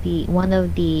just the one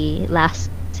of the last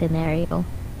scenario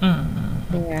Mm, mm,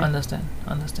 mm, there. understand.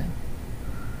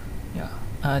 Yeah,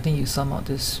 I think you sum up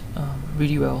this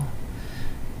really well,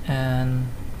 and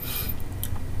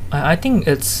I think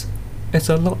it's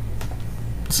a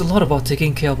lot about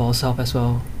taking care of ourselves as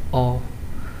well, or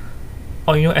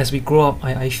as we grow up,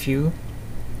 I feel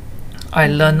I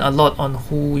learn Mhm. a lot on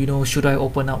who should I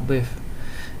open up with,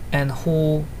 and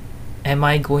who am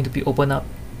I going to be open up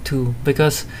to,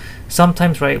 because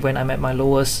sometimes, right, when I'm at my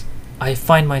lowest, I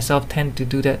find myself tend to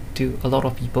do that to a lot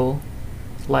of people,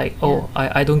 like, Yeah. oh,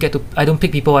 I don't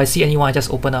pick people, I see anyone I just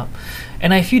open up,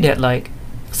 and I feel that, like,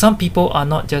 some people are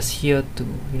not just here to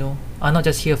are not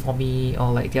just here for me,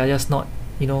 or like they are just not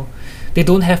they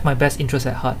don't have my best interest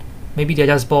at heart. Maybe they're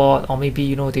just bored, or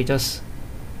maybe they just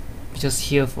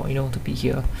here for to be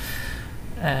here.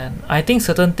 And I think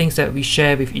certain things that we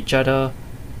share with each other,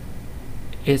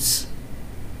 it's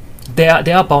there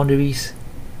are boundaries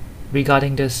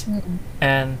regarding this. Mm.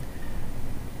 And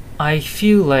I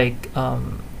feel like,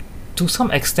 to some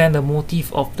extent, the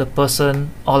motive of the person,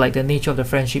 or like the nature of the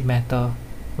friendship, matter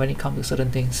when it comes to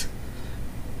certain things.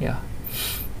 Yeah.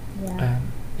 Yeah. And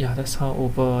yeah, that's how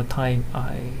over time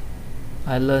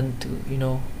I learned to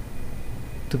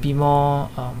to be more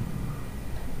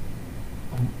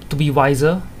to be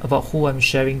wiser about who I'm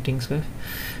sharing things with.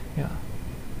 Yeah.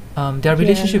 Their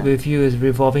relationship Yeah. with you is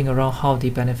revolving around how they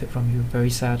benefit from you. Very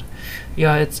sad.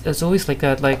 Yeah, it's always like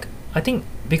that. Like, I think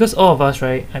because all of us,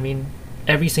 right? I mean,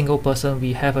 every single person,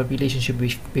 we have a relationship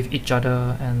with each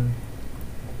other, and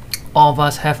all of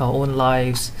us have our own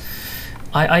lives.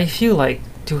 I feel like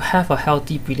to have a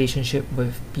healthy relationship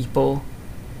with people,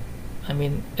 I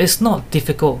mean, it's not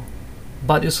difficult,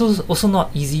 but it's also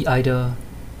not easy either,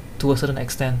 to a certain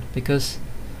extent, because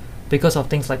of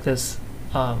things like this.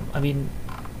 I mean,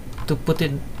 to put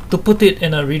it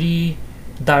in a really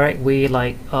direct way,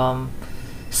 like,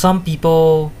 some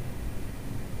people,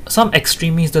 some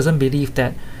extremists doesn't believe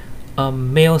that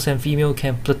males and female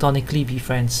can platonically be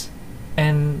friends,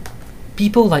 and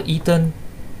people like Ethan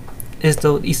is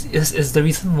the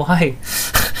reason why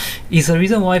is the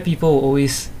reason why people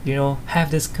always have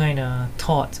this kind of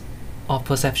thought or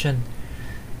perception,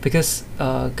 because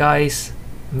guys,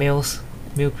 male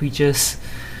creatures,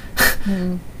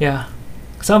 Mm. yeah,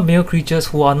 some male creatures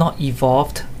who are not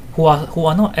evolved, who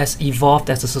are not as evolved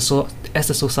as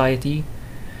the society,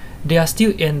 they are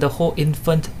still in the whole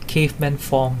infant caveman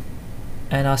form,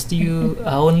 and are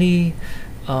only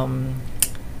um,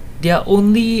 they are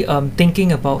only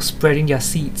thinking about spreading their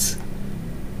seeds,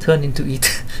 turn into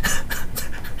Ethan,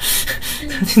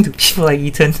 turn into people like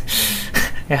Ethan.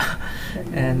 Yeah,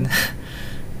 and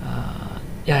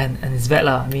yeah, and it's bad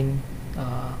lah. I mean,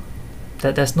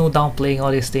 that there's no downplaying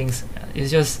all these things. It's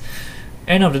just,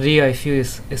 end of the day, I feel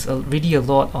is really a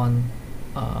lot on.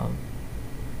 Um,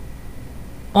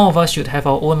 all of us should have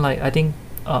our own, like, I think,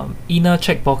 inner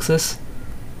check boxes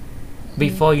Mm.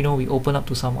 before we open up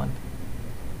to someone.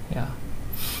 Yeah,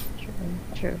 True.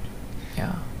 True.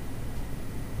 yeah,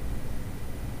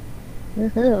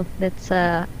 Woohoo. That's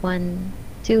one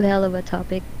too hell of a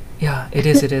topic. yeah. It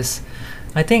is. It is.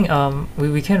 I think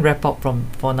we can wrap up from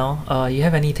for now. You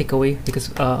have any takeaway, because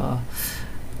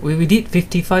we did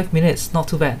 55 minutes. Not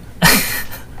too bad.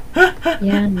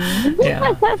 Yeah.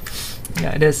 Yeah.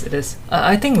 Yeah, it is. It is.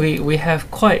 I think we have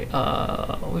quite.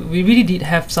 We really did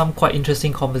have some quite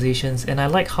interesting conversations, and I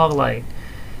like how, like,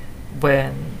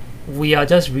 when we are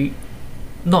just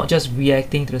not just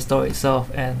reacting to the story itself,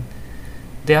 and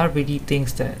there are really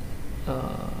things that.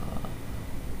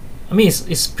 I mean,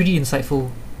 it's pretty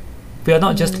insightful. We are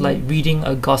not just like Mm. reading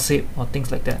a gossip or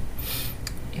things like that.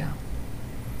 Yeah.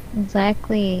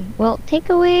 Exactly. Well,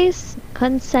 takeaways,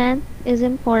 consent is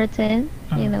important,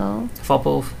 you Mm. know. For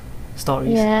both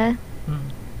stories. Yeah.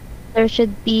 Mm. there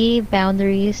should be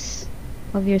boundaries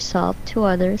of yourself to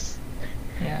others,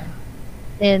 Yeah.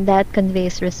 and that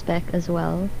conveys respect as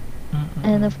well.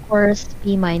 And Mm-mm-mm. of course,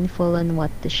 be mindful on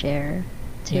what to share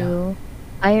Yeah. to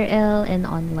IRL and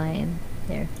online.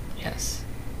 There. Yes.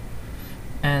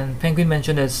 And Penguin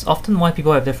mentioned that's often why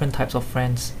people have different types of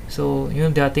friends. So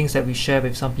there are things that we share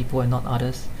with some people and not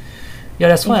others. Yeah,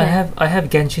 that's why Exactly. I have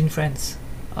Genshin friends.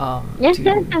 Yeah.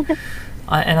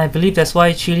 And I believe that's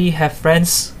why Chili have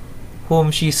friends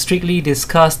whom she strictly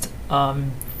discussed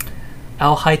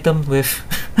Alhaitham with.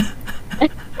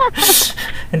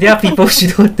 And there are people she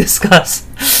don't discuss.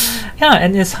 Yeah,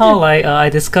 and it's how like I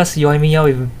discuss Yoimiya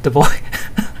with the boy.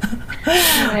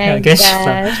 Oh Yeah, my Genshin.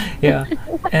 gosh. Yeah,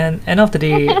 and end of the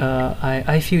day,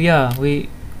 I feel yeah we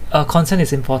consent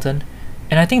is important,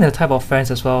 and I think the type of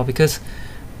friends as well because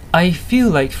I feel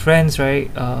like friends right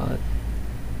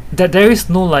that there is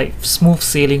no like smooth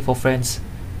sailing for friends.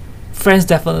 Friends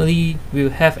definitely will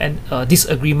have an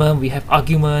disagreement, we have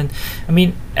argument. I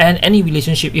mean, and any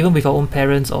relationship, even with our own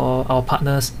parents or our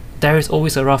partners, there is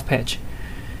always a rough patch.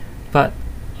 But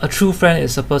a true friend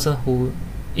is a person who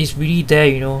is really there,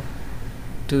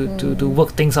 to Mm.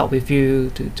 work things out with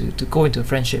you, to go into a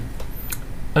friendship.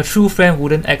 A true friend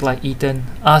wouldn't act like Ethan,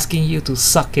 asking you to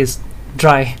suck his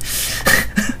dry.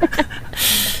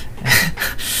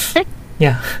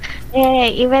 Yeah, Yeah,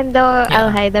 even though yeah,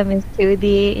 Al-Haidam is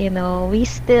 2D, we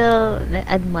still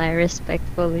admire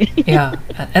respectfully. yeah.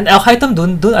 And Al Haitham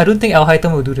don't I don't think Al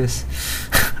Haitham will do this.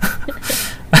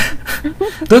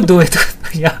 Don't do it.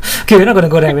 Yeah. Okay, we're not gonna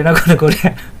go there. We're not gonna go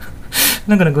there.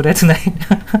 We're not gonna go there tonight.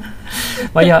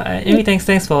 But yeah, anyway,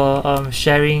 thanks for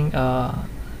sharing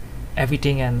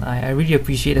everything, and I really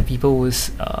appreciate the people who's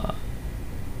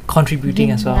contributing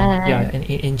as well. Yeah. Yeah,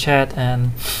 in chat,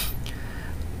 and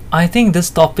I think this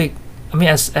topic, I mean,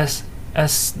 as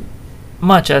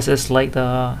much as it's like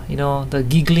the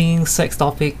giggling sex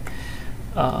topic,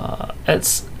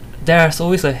 it's there's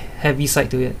always a heavy side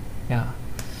to it. Yeah,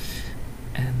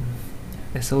 and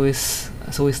it's always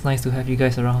nice to have you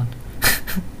guys around.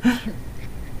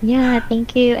 Yeah,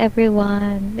 thank you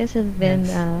everyone. This has been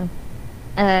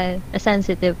Yes. a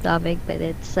sensitive topic, but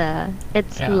it's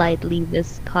Yeah. lightly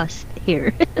discussed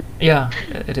here. Yeah.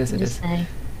 It is. It Just is. nice.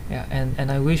 Yeah. And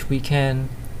I wish we can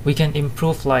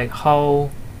improve like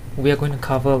how we are going to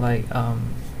cover like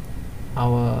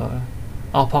our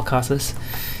our podcasters,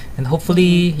 and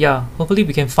hopefully Mm-hmm. yeah hopefully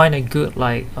we can find a good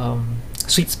like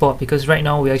sweet spot, because right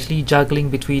now we're actually juggling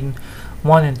between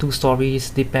 1 and 2 stories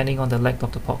depending on the length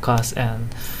of the podcast, and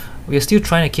we're still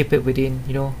trying to keep it within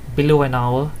below an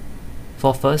hour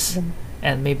for first, Yeah.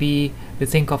 and maybe we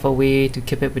think of a way to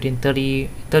keep it within 30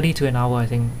 to an hour. I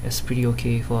think is pretty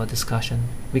okay for a discussion,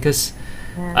 because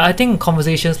Yeah. I think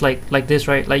conversations like this,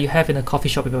 right, like you have in a coffee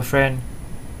shop with a friend,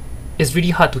 it's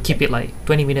really hard to keep it like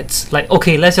 20 minutes. Like,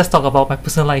 okay, let's just talk about my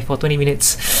personal life for 20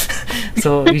 minutes.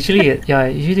 So usually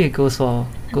it goes for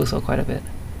quite a bit.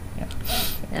 Yeah.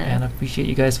 Yeah. And I appreciate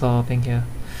you guys for being here.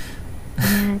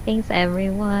 Yeah. Thanks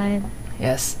everyone.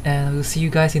 Yes, and we'll see you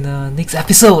guys in the next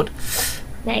episode.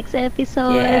 Next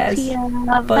episode. See Yes.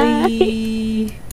 ya. Bye. Bye.